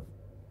 kind of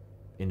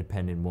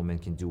independent woman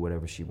can do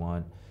whatever she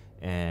wants.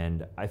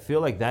 And I feel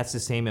like that's the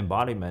same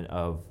embodiment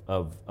of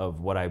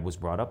what I was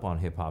brought up on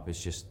hip hop.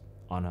 It's just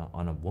on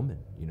a woman,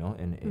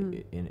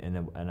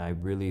 and I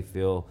really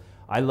feel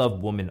I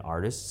love woman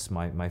artists.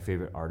 My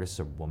favorite artists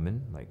are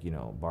women, like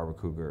Barbara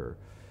Kruger,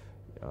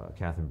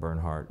 Catherine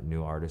Bernhardt,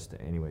 new artist.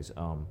 Anyways,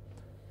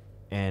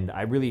 and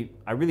I really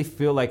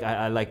feel like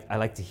I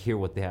like to hear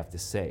what they have to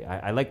say.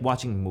 I like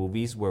watching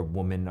movies where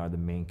women are the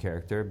main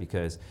character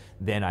because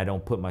then I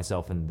don't put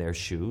myself in their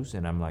shoes,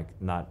 and I'm like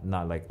not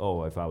like,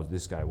 oh, if I was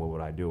this guy, what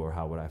would I do or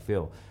how would I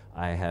feel?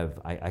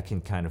 I can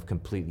kind of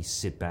completely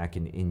sit back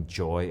and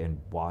enjoy and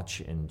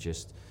watch and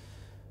just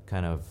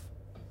kind of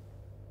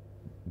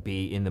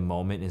be in the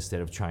moment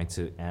instead of trying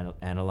to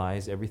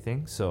analyze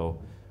everything.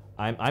 So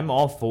I'm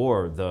all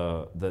for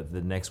the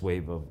next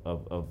wave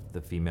of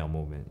the female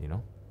movement,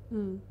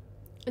 And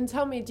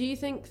tell me, do you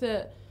think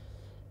that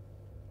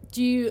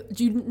do you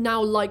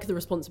now like the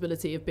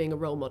responsibility of being a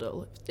role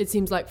model? It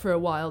seems like for a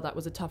while that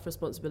was a tough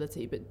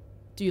responsibility, but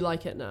do you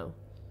like it now?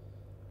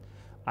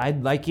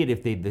 I'd like it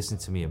if they'd listen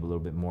to me a little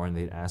bit more and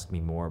they'd ask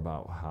me more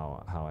about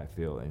how I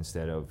feel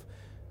instead of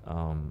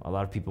a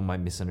lot of people might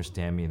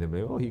misunderstand me. They'll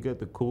be like, oh, he got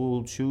the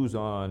cool shoes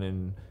on,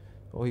 and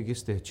oh, he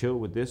gets to chill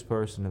with this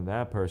person and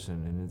that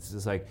person, and it's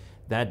just like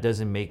that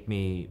doesn't make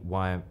me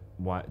why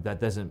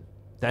that isn't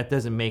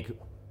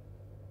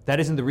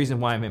the reason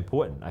why I'm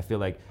important. I feel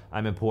like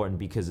I'm important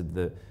because of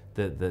the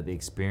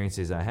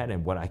experiences I had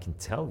and what I can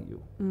tell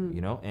you,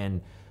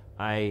 and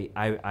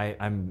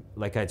I'm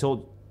like I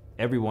told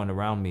everyone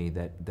around me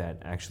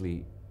that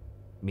actually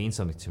means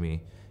something to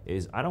me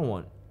is I don't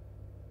want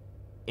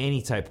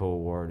any type of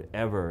award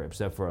ever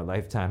except for a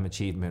Lifetime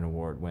Achievement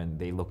Award when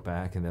they look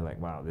back and they're like,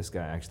 wow, this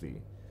guy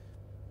actually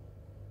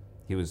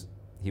he was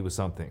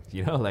something,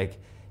 like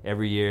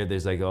every year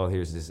there's like, oh,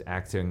 here's this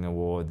acting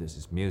award, there's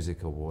this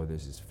music award,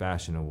 there's this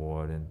fashion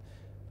award, and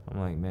I'm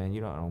like, man,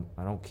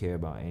 I don't care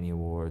about any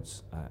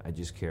awards. I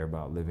just care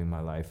about living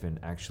my life and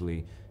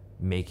actually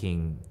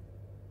making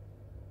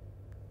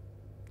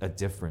a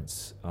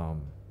difference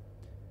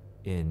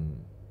in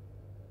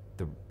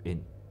the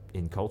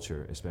in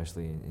culture,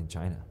 especially in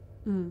China.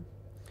 Mm.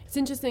 It's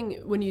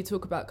interesting when you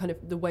talk about kind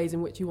of the ways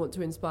in which you want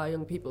to inspire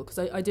young people, because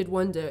I did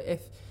wonder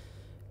if,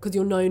 because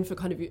you're known for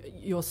kind of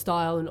your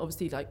style and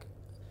obviously like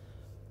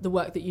the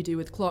work that you do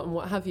with Clot and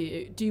what have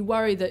you, do you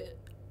worry that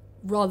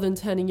rather than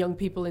turning young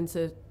people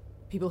into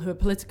people who are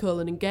political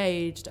and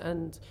engaged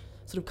and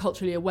sort of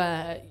culturally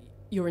aware,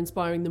 you're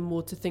inspiring them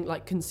more to think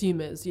like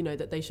consumers, you know,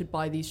 that they should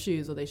buy these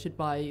shoes or they should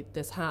buy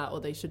this hat or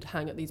they should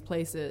hang at these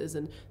places,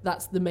 and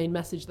that's the main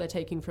message they're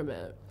taking from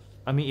it?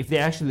 I mean, if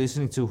they're actually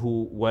listening to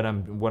what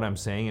I'm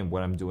saying and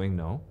what I'm doing,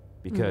 no,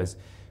 because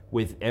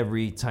with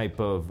every type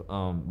of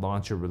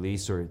launch or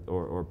release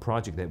or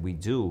project that we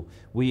do,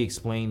 we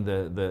explain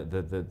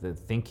the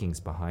thinkings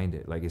behind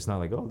it. Like, it's not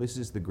like, oh, this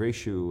is the gray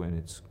shoe and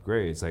it's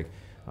gray. It's like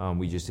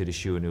we just did a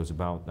shoe and it was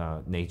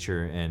about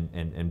nature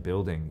and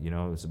building. You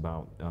know, it was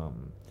about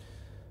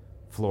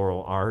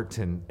floral art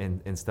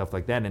and stuff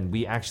like that. And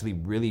we actually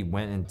really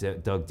went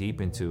and dug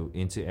deep into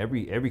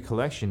every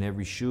collection,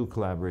 every shoe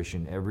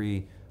collaboration,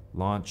 every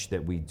launch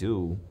that we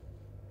do.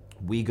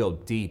 We go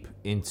deep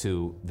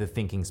into the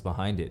thinkings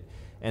behind it.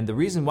 And the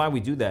reason why we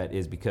do that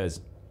is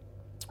because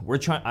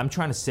I'm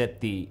trying to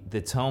set the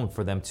tone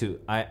for them to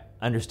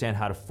understand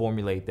how to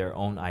formulate their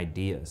own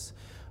ideas.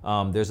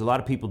 There's a lot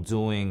of people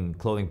doing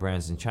clothing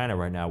brands in China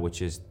right now,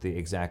 which is the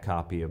exact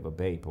copy of a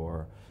Bape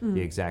or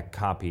the exact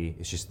copy.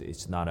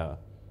 It's not a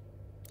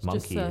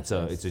monkey. It's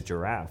a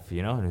giraffe,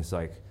 you know? And it's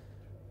like,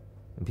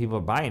 and people are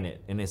buying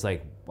it. And it's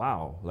like,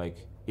 wow, like,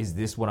 is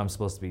this what I'm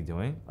supposed to be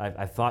doing?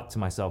 I thought to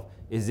myself,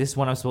 is this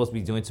what I'm supposed to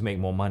be doing to make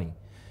more money?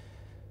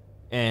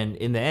 And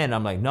in the end,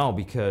 I'm like, no,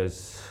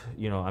 because,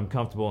 you know, I'm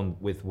comfortable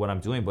with what I'm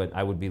doing, but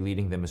I would be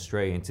leading them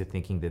astray into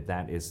thinking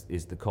that is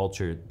the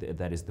culture,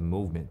 that is the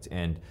movement.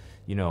 And,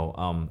 you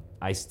know,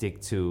 I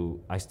stick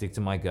to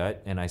my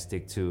gut, and I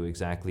stick to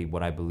exactly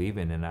what I believe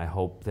in. And I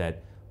hope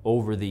that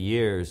over the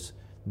years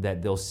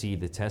that they'll see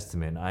the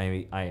testament.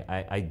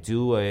 I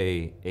do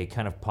a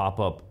kind of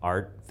pop-up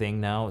art thing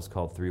now. It's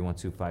called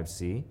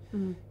 3125C,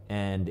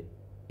 and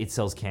it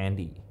sells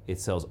candy, it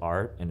sells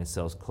art, and it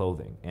sells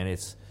clothing. And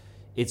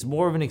it's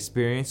more of an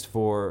experience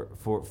for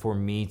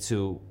me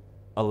to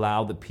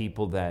allow the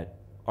people that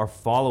are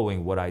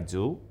following what I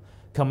do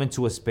come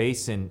into a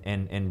space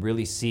and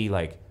really see,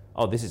 like,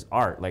 oh, this is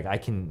art. Like, I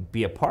can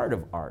be a part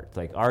of art.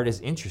 Like, art is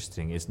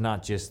interesting. It's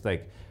not just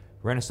like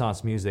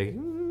Renaissance music.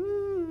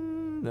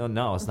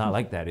 No, it's not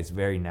like that. It's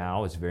very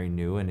now, it's very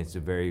new, and it's a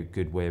very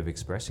good way of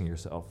expressing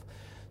yourself.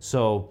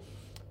 So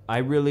I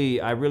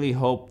really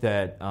hope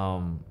that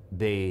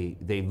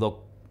they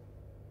look,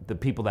 the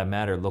people that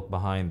matter look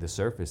behind the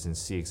surface and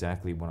see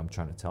exactly what I'm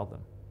trying to tell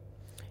them.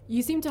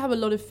 You seem to have a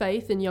lot of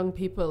faith in young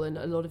people and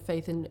a lot of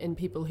faith in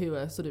people who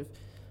are sort of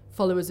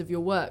followers of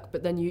your work,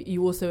 but then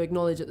you also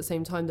acknowledge at the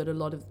same time that a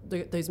lot of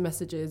those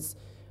messages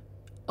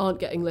aren't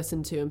getting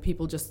listened to, and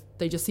people just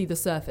see the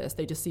surface,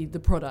 they just see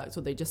the product,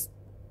 or they just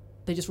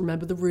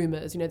remember the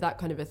rumors, you know, that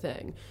kind of a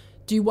thing.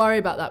 Do you worry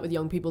about that with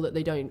young people, that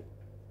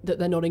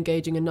they're not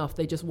engaging enough?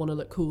 They just want to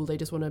look cool. They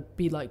just want to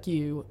be like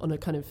you on a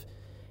kind of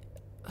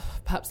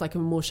perhaps like a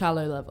more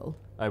shallow level.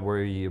 I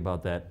worry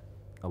about that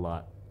a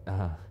lot.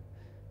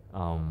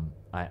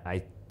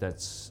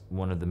 That's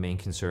one of the main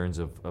concerns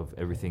of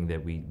everything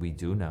that we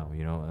do now.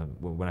 You know,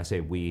 when I say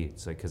we,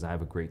 it's like, because I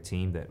have a great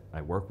team that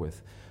I work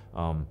with.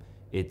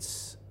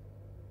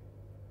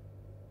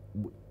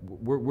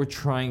 We're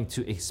trying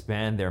to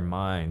expand their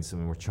minds,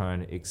 and we're trying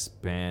to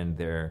expand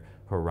their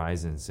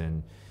horizons,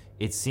 and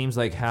it seems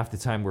like half the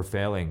time we're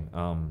failing.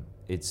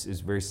 It's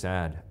very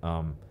sad,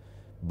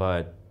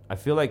 but I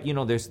feel like, you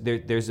know,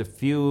 there's a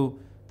few,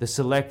 the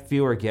select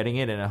few are getting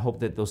it, and I hope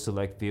that those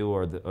select few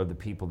are the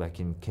people that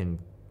can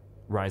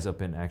rise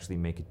up and actually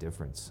make a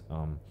difference.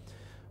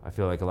 I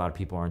feel like a lot of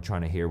people aren't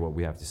trying to hear what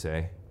we have to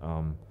say.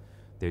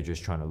 They're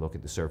just trying to look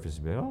at the surface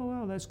and be like, oh,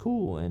 wow, that's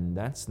cool, and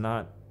that's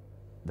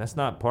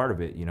not part of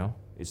it, you know?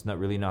 It's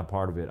not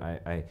part of it.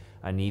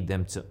 I need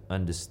them to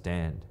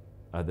understand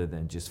other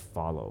than just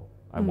follow.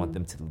 I want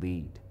them to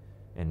lead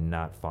and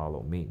not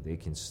follow me. They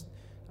can,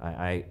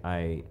 I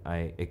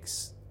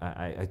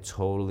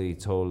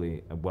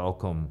totally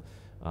welcome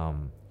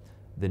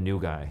the new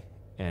guy,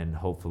 and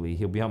hopefully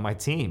he'll be on my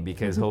team,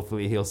 because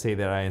hopefully he'll say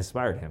that I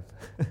inspired him.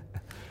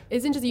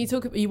 It's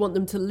interesting, you want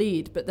them to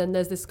lead, but then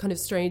there's this kind of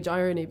strange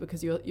irony,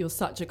 because you're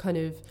such a kind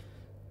of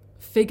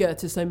figure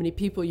to so many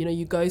people. You know,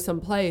 you go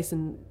someplace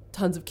and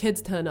tons of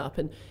kids turn up,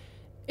 and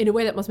in a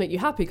way that must make you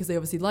happy because they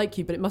obviously like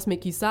you, but it must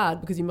make you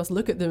sad because you must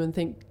look at them and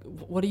think,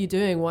 what are you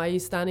doing? Why are you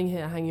standing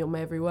here hanging on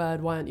my every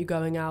word? Why aren't you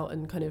going out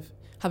and kind of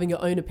having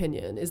your own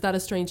opinion? Is that a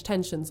strange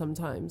tension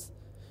sometimes?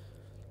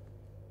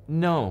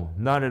 No,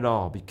 not at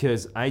all,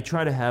 because I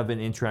try to have an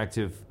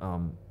interactive,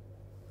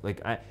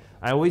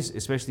 I always,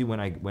 especially when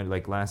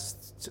like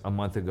a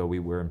month ago, we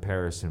were in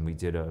Paris and we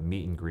did a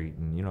meet and greet,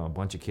 and, you know, a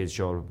bunch of kids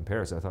showed up in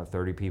Paris. I thought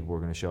 30 people were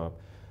going to show up.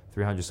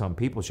 300 some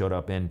people showed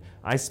up, and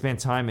I spent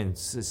time and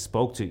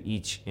spoke to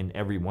each and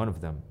every one of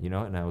them, you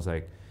know, and I was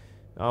like,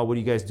 oh, what do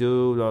you guys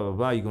do? Blah, blah,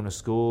 blah. You going to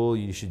school?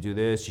 You should do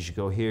this. You should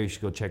go here. You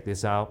should go check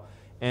this out.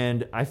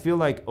 And I feel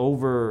like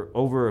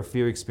over a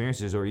few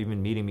experiences or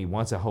even meeting me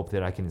once, I hope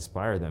that I can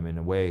inspire them in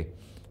a way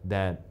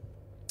that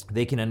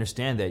they can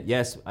understand that,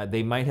 yes,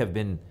 they might have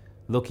been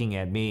looking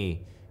at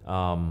me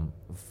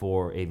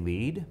for a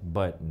lead,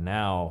 but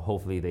now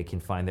hopefully they can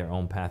find their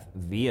own path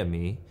via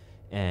me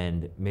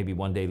and maybe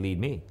one day lead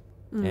me.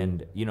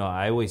 And, you know,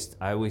 I always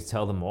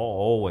tell them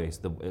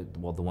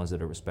the ones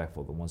that are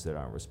respectful, the ones that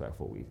aren't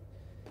respectful,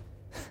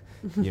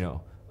 you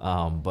know,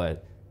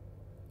 but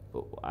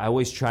I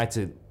always try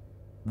to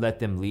let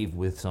them leave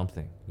with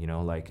something, you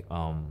know, like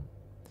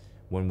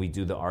when we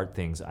do the art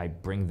things, I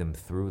bring them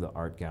through the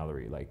art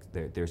gallery. Like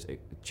there's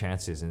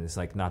chances, and it's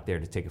like not there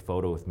to take a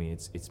photo with me.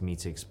 It's me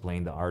to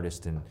explain the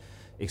artist and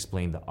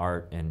explain the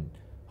art, and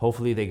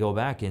hopefully they go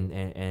back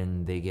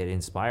and they get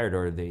inspired,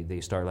 or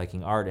they start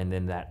liking art, and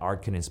then that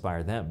art can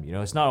inspire them. You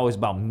know, it's not always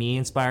about me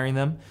inspiring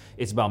them.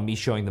 It's about me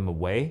showing them a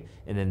way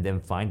and then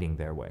them finding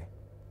their way.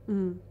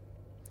 Mm.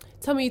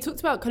 Tell me, you talked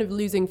about kind of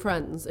losing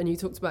friends, and you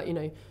talked about, you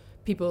know,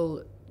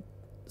 people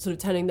sort of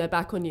turning their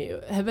back on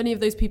you. Have any of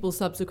those people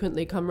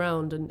subsequently come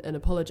round and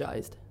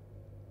apologized?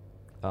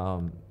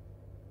 No,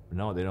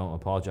 they don't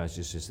apologize.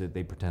 It's just that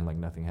they pretend like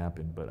nothing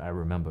happened. But I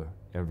remember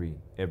every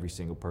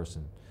single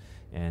person,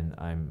 and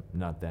I'm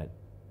not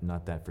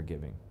that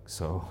forgiving.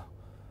 So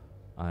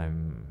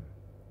I'm,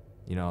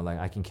 you know, like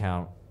I can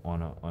count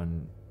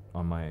on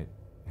my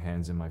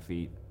hands and my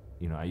feet.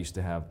 You know, I used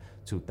to have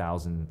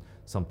 2,000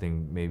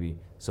 something maybe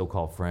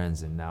so-called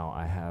friends, and now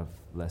I have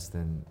less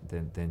than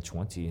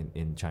 20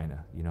 in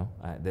China. You know,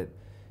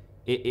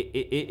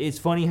 it's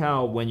funny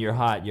how when you're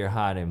hot,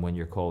 and when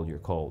you're cold, you're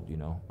cold. You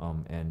know,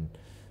 and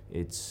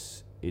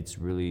it's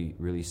really,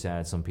 really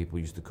sad. Some people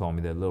used to call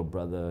me their little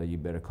brother. You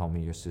better call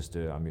me your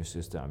sister. I'm your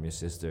sister. I'm your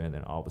sister. And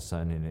then all of a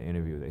sudden in an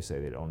interview, they say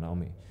they don't know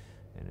me,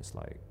 and it's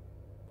like,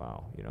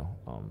 wow, you know.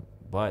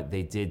 But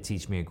they did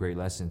teach me a great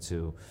lesson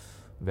to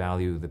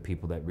value the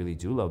people that really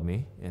do love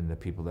me and the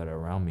people that are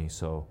around me.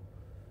 So,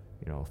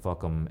 you know,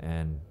 fuck them,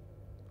 and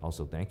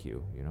also thank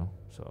you. You know,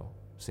 so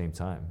same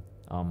time.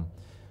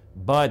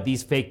 But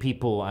these fake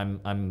people, I'm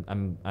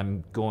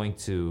going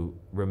to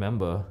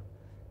remember,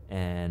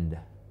 and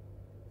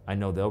I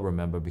know they'll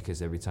remember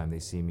because every time they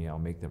see me, I'll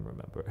make them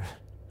remember.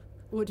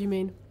 What do you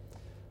mean?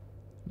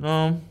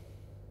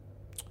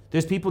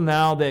 There's people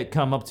now that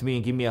come up to me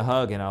and give me a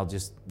hug, and I'll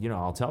just, you know,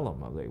 I'll tell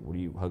them, I'm like, what are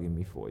you hugging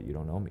me for? You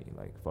don't know me.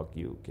 Like, fuck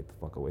you. Get the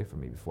fuck away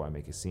from me before I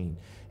make a scene.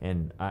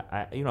 And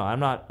I you know, I'm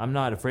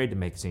not afraid to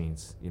make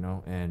scenes, you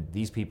know, and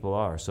these people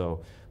are.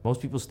 So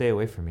most people stay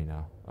away from me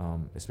now,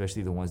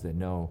 especially the ones that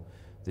know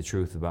the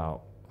truth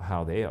about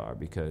how they are,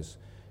 because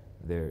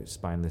they're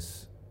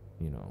spineless,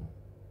 you know.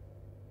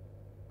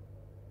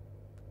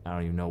 I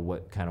don't even know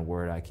what kind of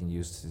word I can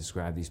use to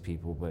describe these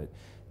people, but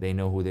they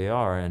know who they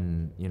are,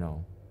 and, you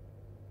know,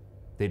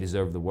 they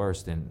deserve the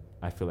worst, and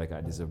I feel like I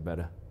deserve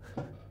better.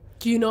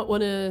 Do you not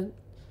want to...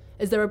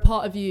 Is there a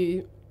part of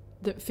you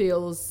that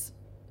feels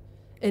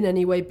in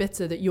any way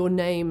bitter that your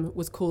name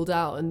was called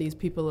out and these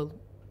people...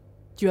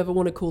 Do you ever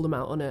want to call them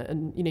out on it?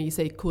 And, you know, you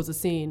say cause a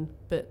scene,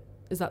 but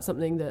is that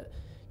something that,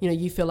 you know,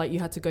 you feel like you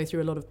had to go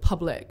through a lot of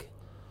public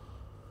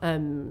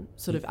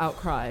sort of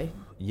outcry?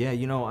 Yeah,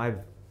 you know,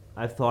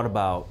 I've thought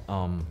about,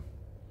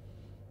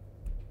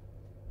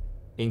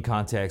 in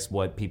context,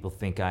 what people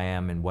think I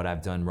am and what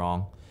I've done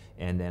wrong.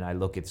 And then I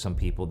look at some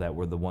people that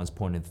were the ones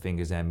pointing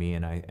fingers at me,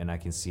 and I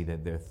can see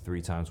that they're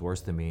 3 times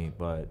worse than me,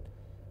 but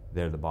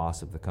they're the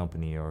boss of the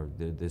company, or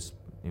they're this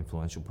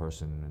influential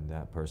person, and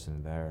that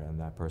person there, and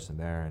that person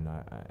there. And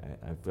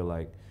I feel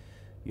like,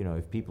 you know,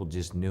 if people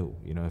just knew,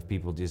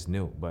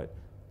 but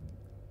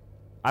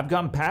I've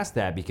gotten past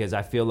that because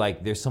I feel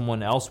like there's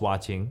someone else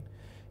watching,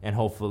 and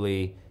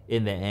hopefully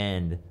in the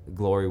end,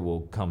 glory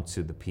will come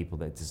to the people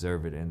that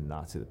deserve it and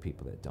not to the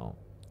people that don't.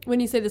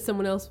 When you say there's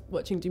someone else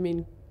watching, do you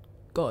mean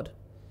God?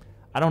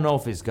 I don't know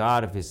if it's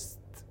God, if it's,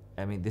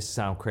 I mean, this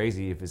sounds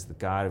crazy, if it's the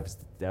God, if it's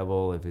the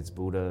devil, if it's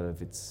Buddha,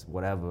 if it's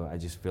whatever. I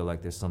just feel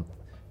like there's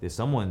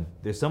someone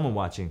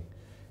watching,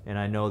 and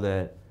I know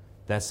that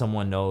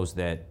someone knows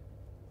that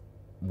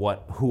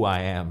who I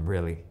am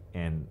really,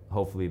 and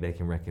hopefully they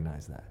can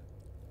recognize that.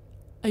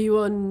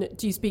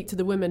 Do you speak to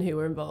the women who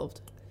were involved?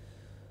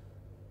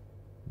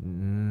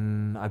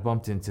 I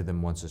bumped into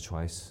them once or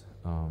twice.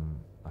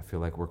 I feel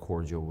like we're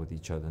cordial with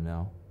each other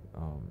now.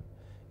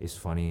 It's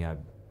funny, I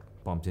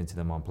bumped into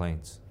them on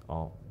planes.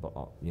 All,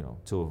 you know,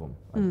 2 of them.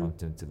 I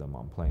bumped into them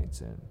on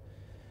planes, and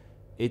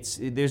I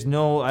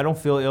don't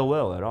feel ill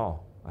will at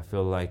all. I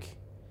feel like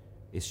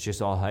it's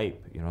just all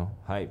hype, you know,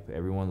 hype.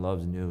 Everyone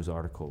loves news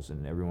articles,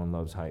 and everyone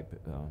loves hype.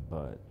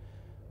 But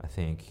I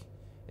think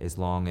as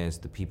long as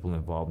the people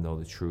involved know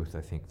the truth,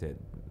 I think that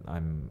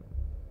I'm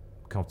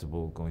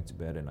comfortable going to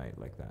bed at night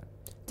like that.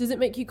 Does it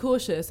make you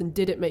cautious, and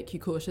did it make you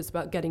cautious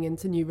about getting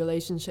into new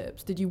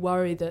relationships? Did you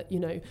worry that, you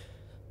know,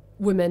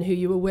 women who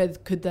you were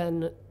with could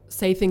then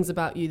say things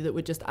about you that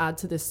would just add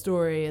to this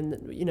story,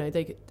 and, you know,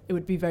 it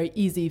would be very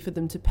easy for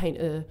them to paint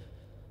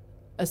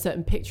a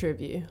certain picture of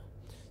you?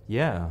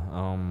 Yeah.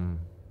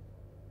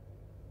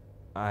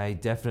 I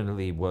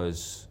definitely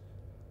was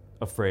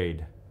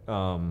afraid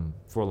for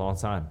a long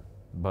time,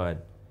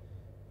 but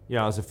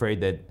I was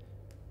afraid that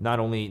not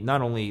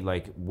only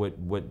like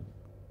what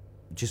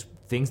just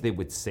things they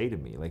would say to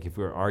me, like if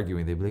we were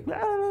arguing, they'd be like, blah,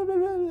 blah, blah,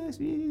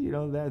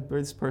 blah, that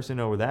this person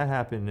or that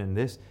happened and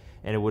this,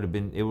 and it would have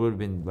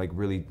been like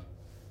really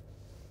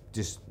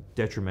just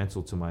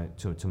detrimental to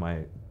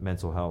my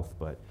mental health.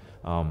 But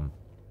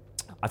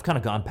I've kind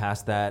of gone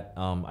past that.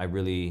 I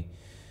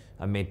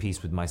made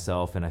peace with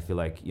myself, and I feel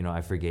like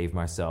I forgave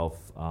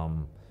myself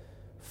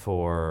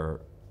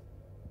for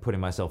putting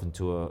myself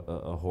into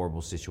a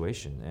horrible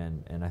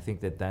situation, and I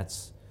think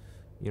that's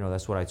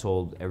what I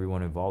told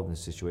everyone involved in the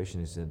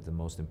situation, is that the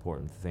most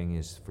important thing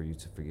is for you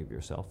to forgive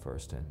yourself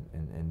first,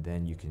 and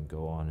then you can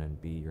go on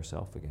and be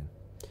yourself again.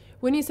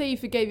 When you say you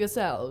forgave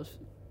yourself,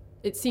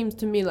 it seems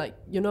to me like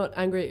you're not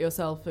angry at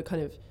yourself for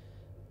kind of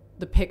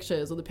the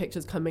pictures or the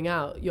pictures coming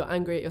out. You're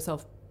angry at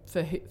yourself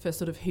for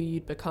sort of who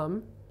you'd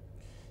become.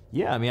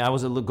 Yeah, I mean, I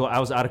was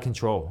out of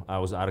control. I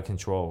was out of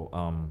control,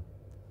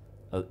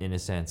 in a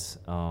sense.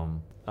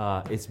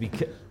 It's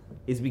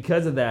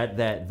because of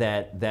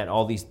that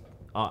all these.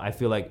 I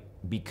feel like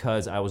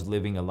because I was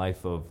living a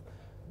life of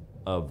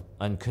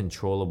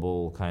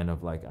uncontrollable kind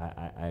of like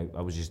I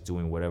was just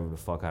doing whatever the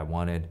fuck I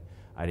wanted.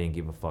 I didn't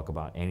give a fuck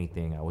about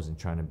anything. I wasn't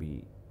trying to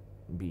be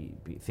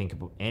think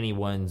about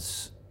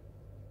anyone's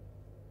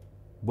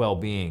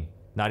well-being,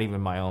 not even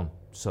my own.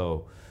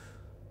 So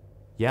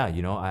yeah,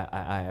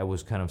 I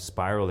was kind of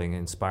spiraling,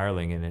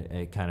 and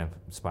it kind of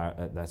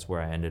that's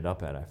where I ended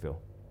up at, I feel.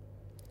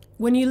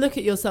 When you look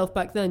at yourself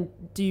back then,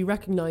 do you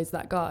recognize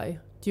that guy?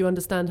 Do you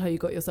understand how you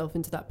got yourself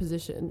into that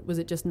position? Was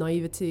it just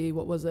naivety?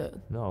 What was it?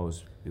 No,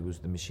 it was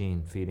the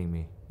machine feeding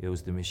me. It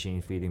was the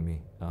machine feeding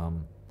me.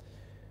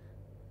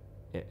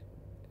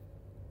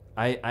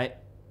 I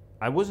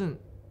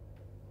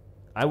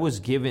was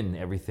given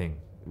everything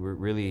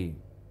really,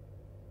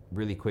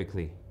 really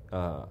quickly.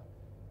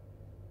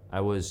 I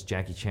was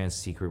Jackie Chan's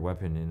secret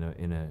weapon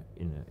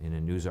in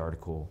a news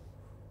article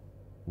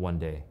one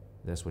day.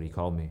 That's what he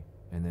called me,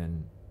 and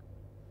then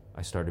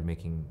I started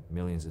making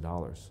millions of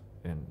dollars,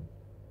 and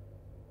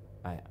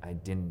I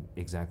didn't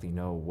exactly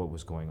know what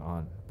was going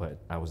on, but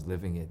I was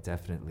living it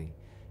definitely,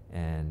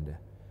 and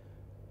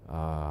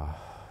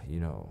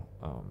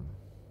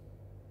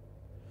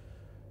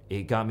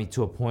it got me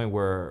to a point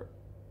where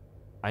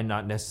I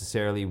not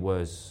necessarily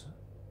was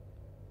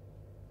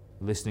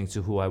listening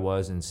to who I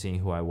was and seeing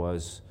who I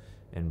was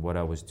and what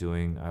I was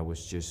doing. I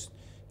was just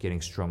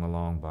getting strung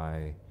along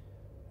by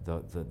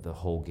the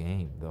whole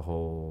game, the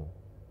whole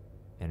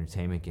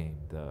entertainment game,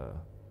 the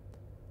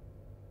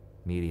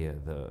media,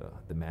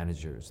 the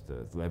managers,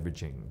 the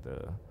leveraging,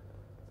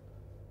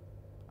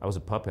 I was a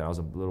puppet. I was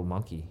a little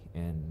monkey,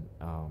 and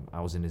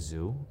I was in a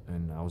zoo,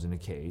 and I was in a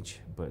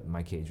cage, but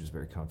my cage was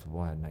very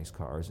comfortable. I had nice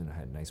cars, and I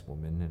had nice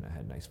women, and I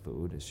had nice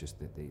food. It's just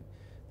that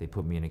they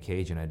put me in a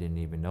cage, and I didn't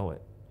even know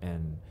it.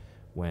 And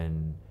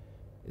when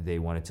they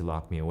wanted to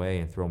lock me away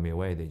and throw me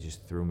away, they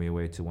just threw me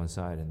away to one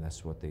side, and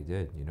that's what they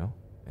did,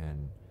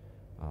 And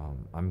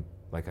I'm,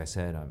 like I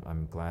said,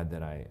 I'm glad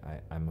that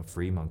I'm a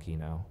free monkey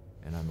now,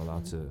 and I'm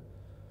allowed to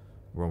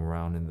roam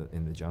around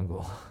in the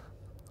jungle.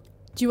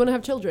 Do you want to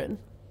have children?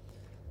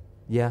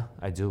 Yeah,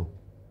 I do.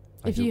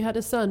 If you had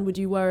a son, would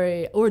you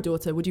worry, or a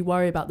daughter, would you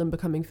worry about them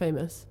becoming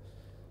famous?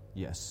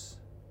 Yes.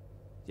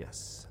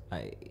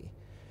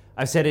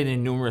 I've said it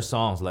in numerous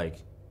songs, like,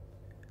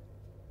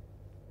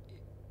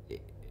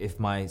 if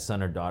my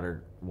son or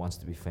daughter wants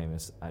to be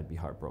famous, I'd be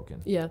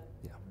heartbroken. Yeah.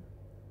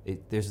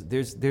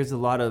 There's a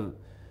lot of,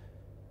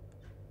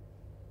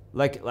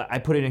 like, I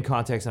put it in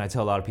context, and I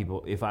tell a lot of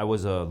people, if I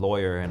was a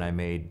lawyer and I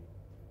made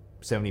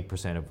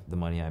 70% of the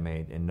money I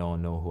made and no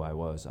one know who I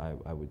was,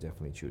 I would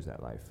definitely choose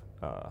that life.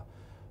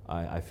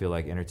 I feel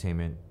like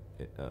entertainment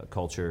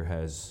culture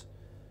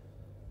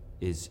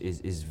is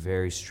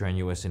very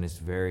strenuous, and it's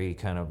very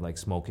kind of like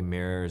smoke and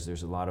mirrors.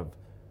 There's a lot of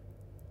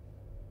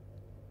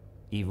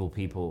evil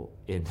people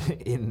in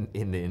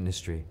the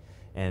industry,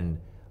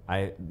 and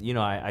I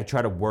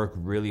try to work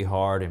really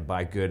hard and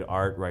buy good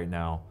art right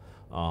now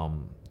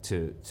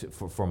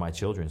for my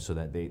children, so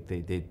that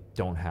they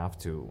don't have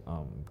to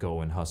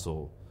go and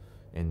hustle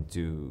and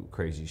do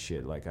crazy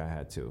shit like I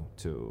had to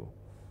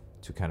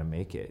kind of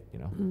make it,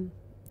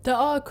 There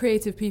are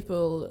creative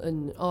people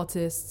and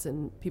artists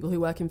and people who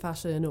work in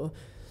fashion, or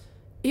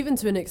even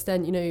to an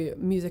extent,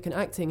 music and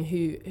acting,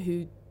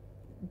 who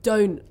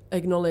don't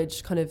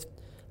acknowledge kind of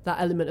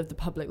that element of the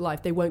public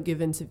life. They won't give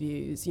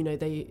interviews,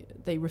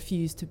 they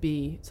refuse to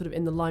be sort of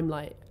in the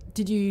limelight.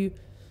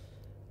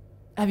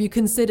 Have you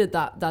considered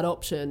that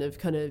option of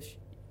kind of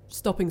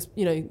stopping,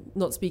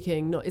 not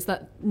speaking, is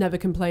that never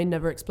complain,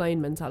 never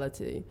explain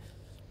mentality?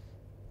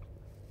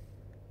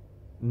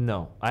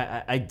 No,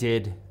 I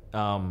did.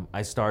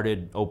 I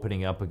started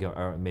opening up again,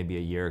 or maybe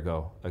a year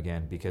ago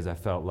again, because I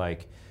felt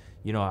like,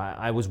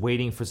 I was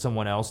waiting for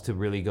someone else to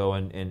really go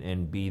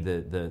and be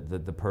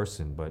the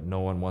person, but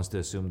no one wants to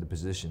assume the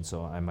position,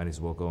 so I might as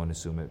well go and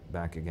assume it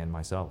back again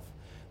myself.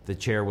 The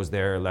chair was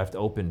there, left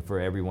open for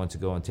everyone to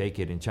go and take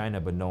it in China,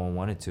 but no one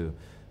wanted to.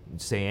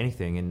 say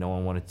anything, and no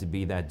one wanted to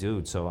be that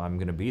dude. So I'm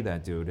gonna be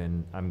that dude,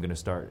 and I'm gonna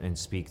start and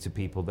speak to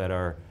people that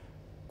are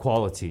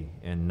quality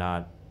and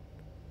not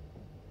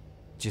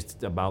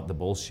just about the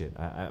bullshit.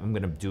 I'm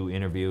gonna do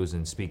interviews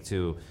and speak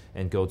to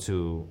and go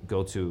to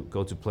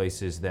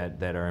places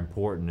that are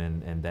important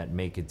and that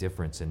make a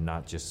difference, and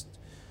not just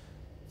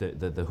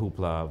the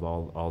hoopla of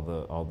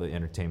all the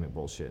entertainment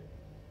bullshit.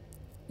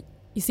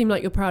 You seem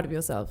like you're proud of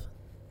yourself.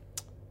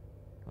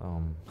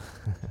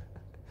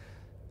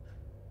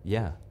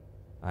 Yeah,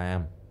 I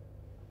am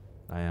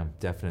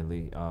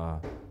definitely.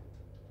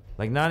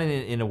 Like, not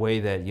in a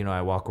way that, you know,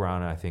 I walk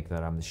around and I think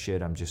that I'm the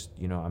shit. I'm just,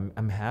 you know,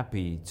 I'm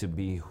happy to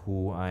be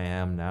who I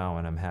am now,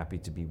 and I'm happy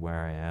to be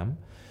where I am.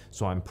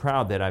 So I'm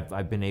proud that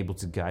I've been able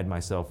to guide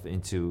myself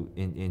into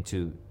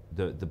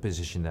the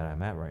position that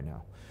I'm at right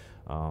now.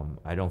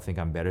 I don't think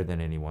I'm better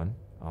than anyone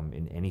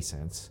in any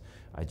sense.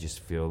 I just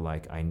feel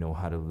like I know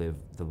how to live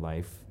the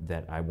life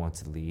that I want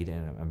to lead,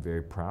 and I'm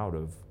very proud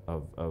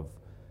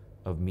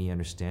of me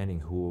understanding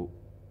who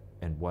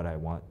and what I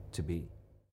want to be.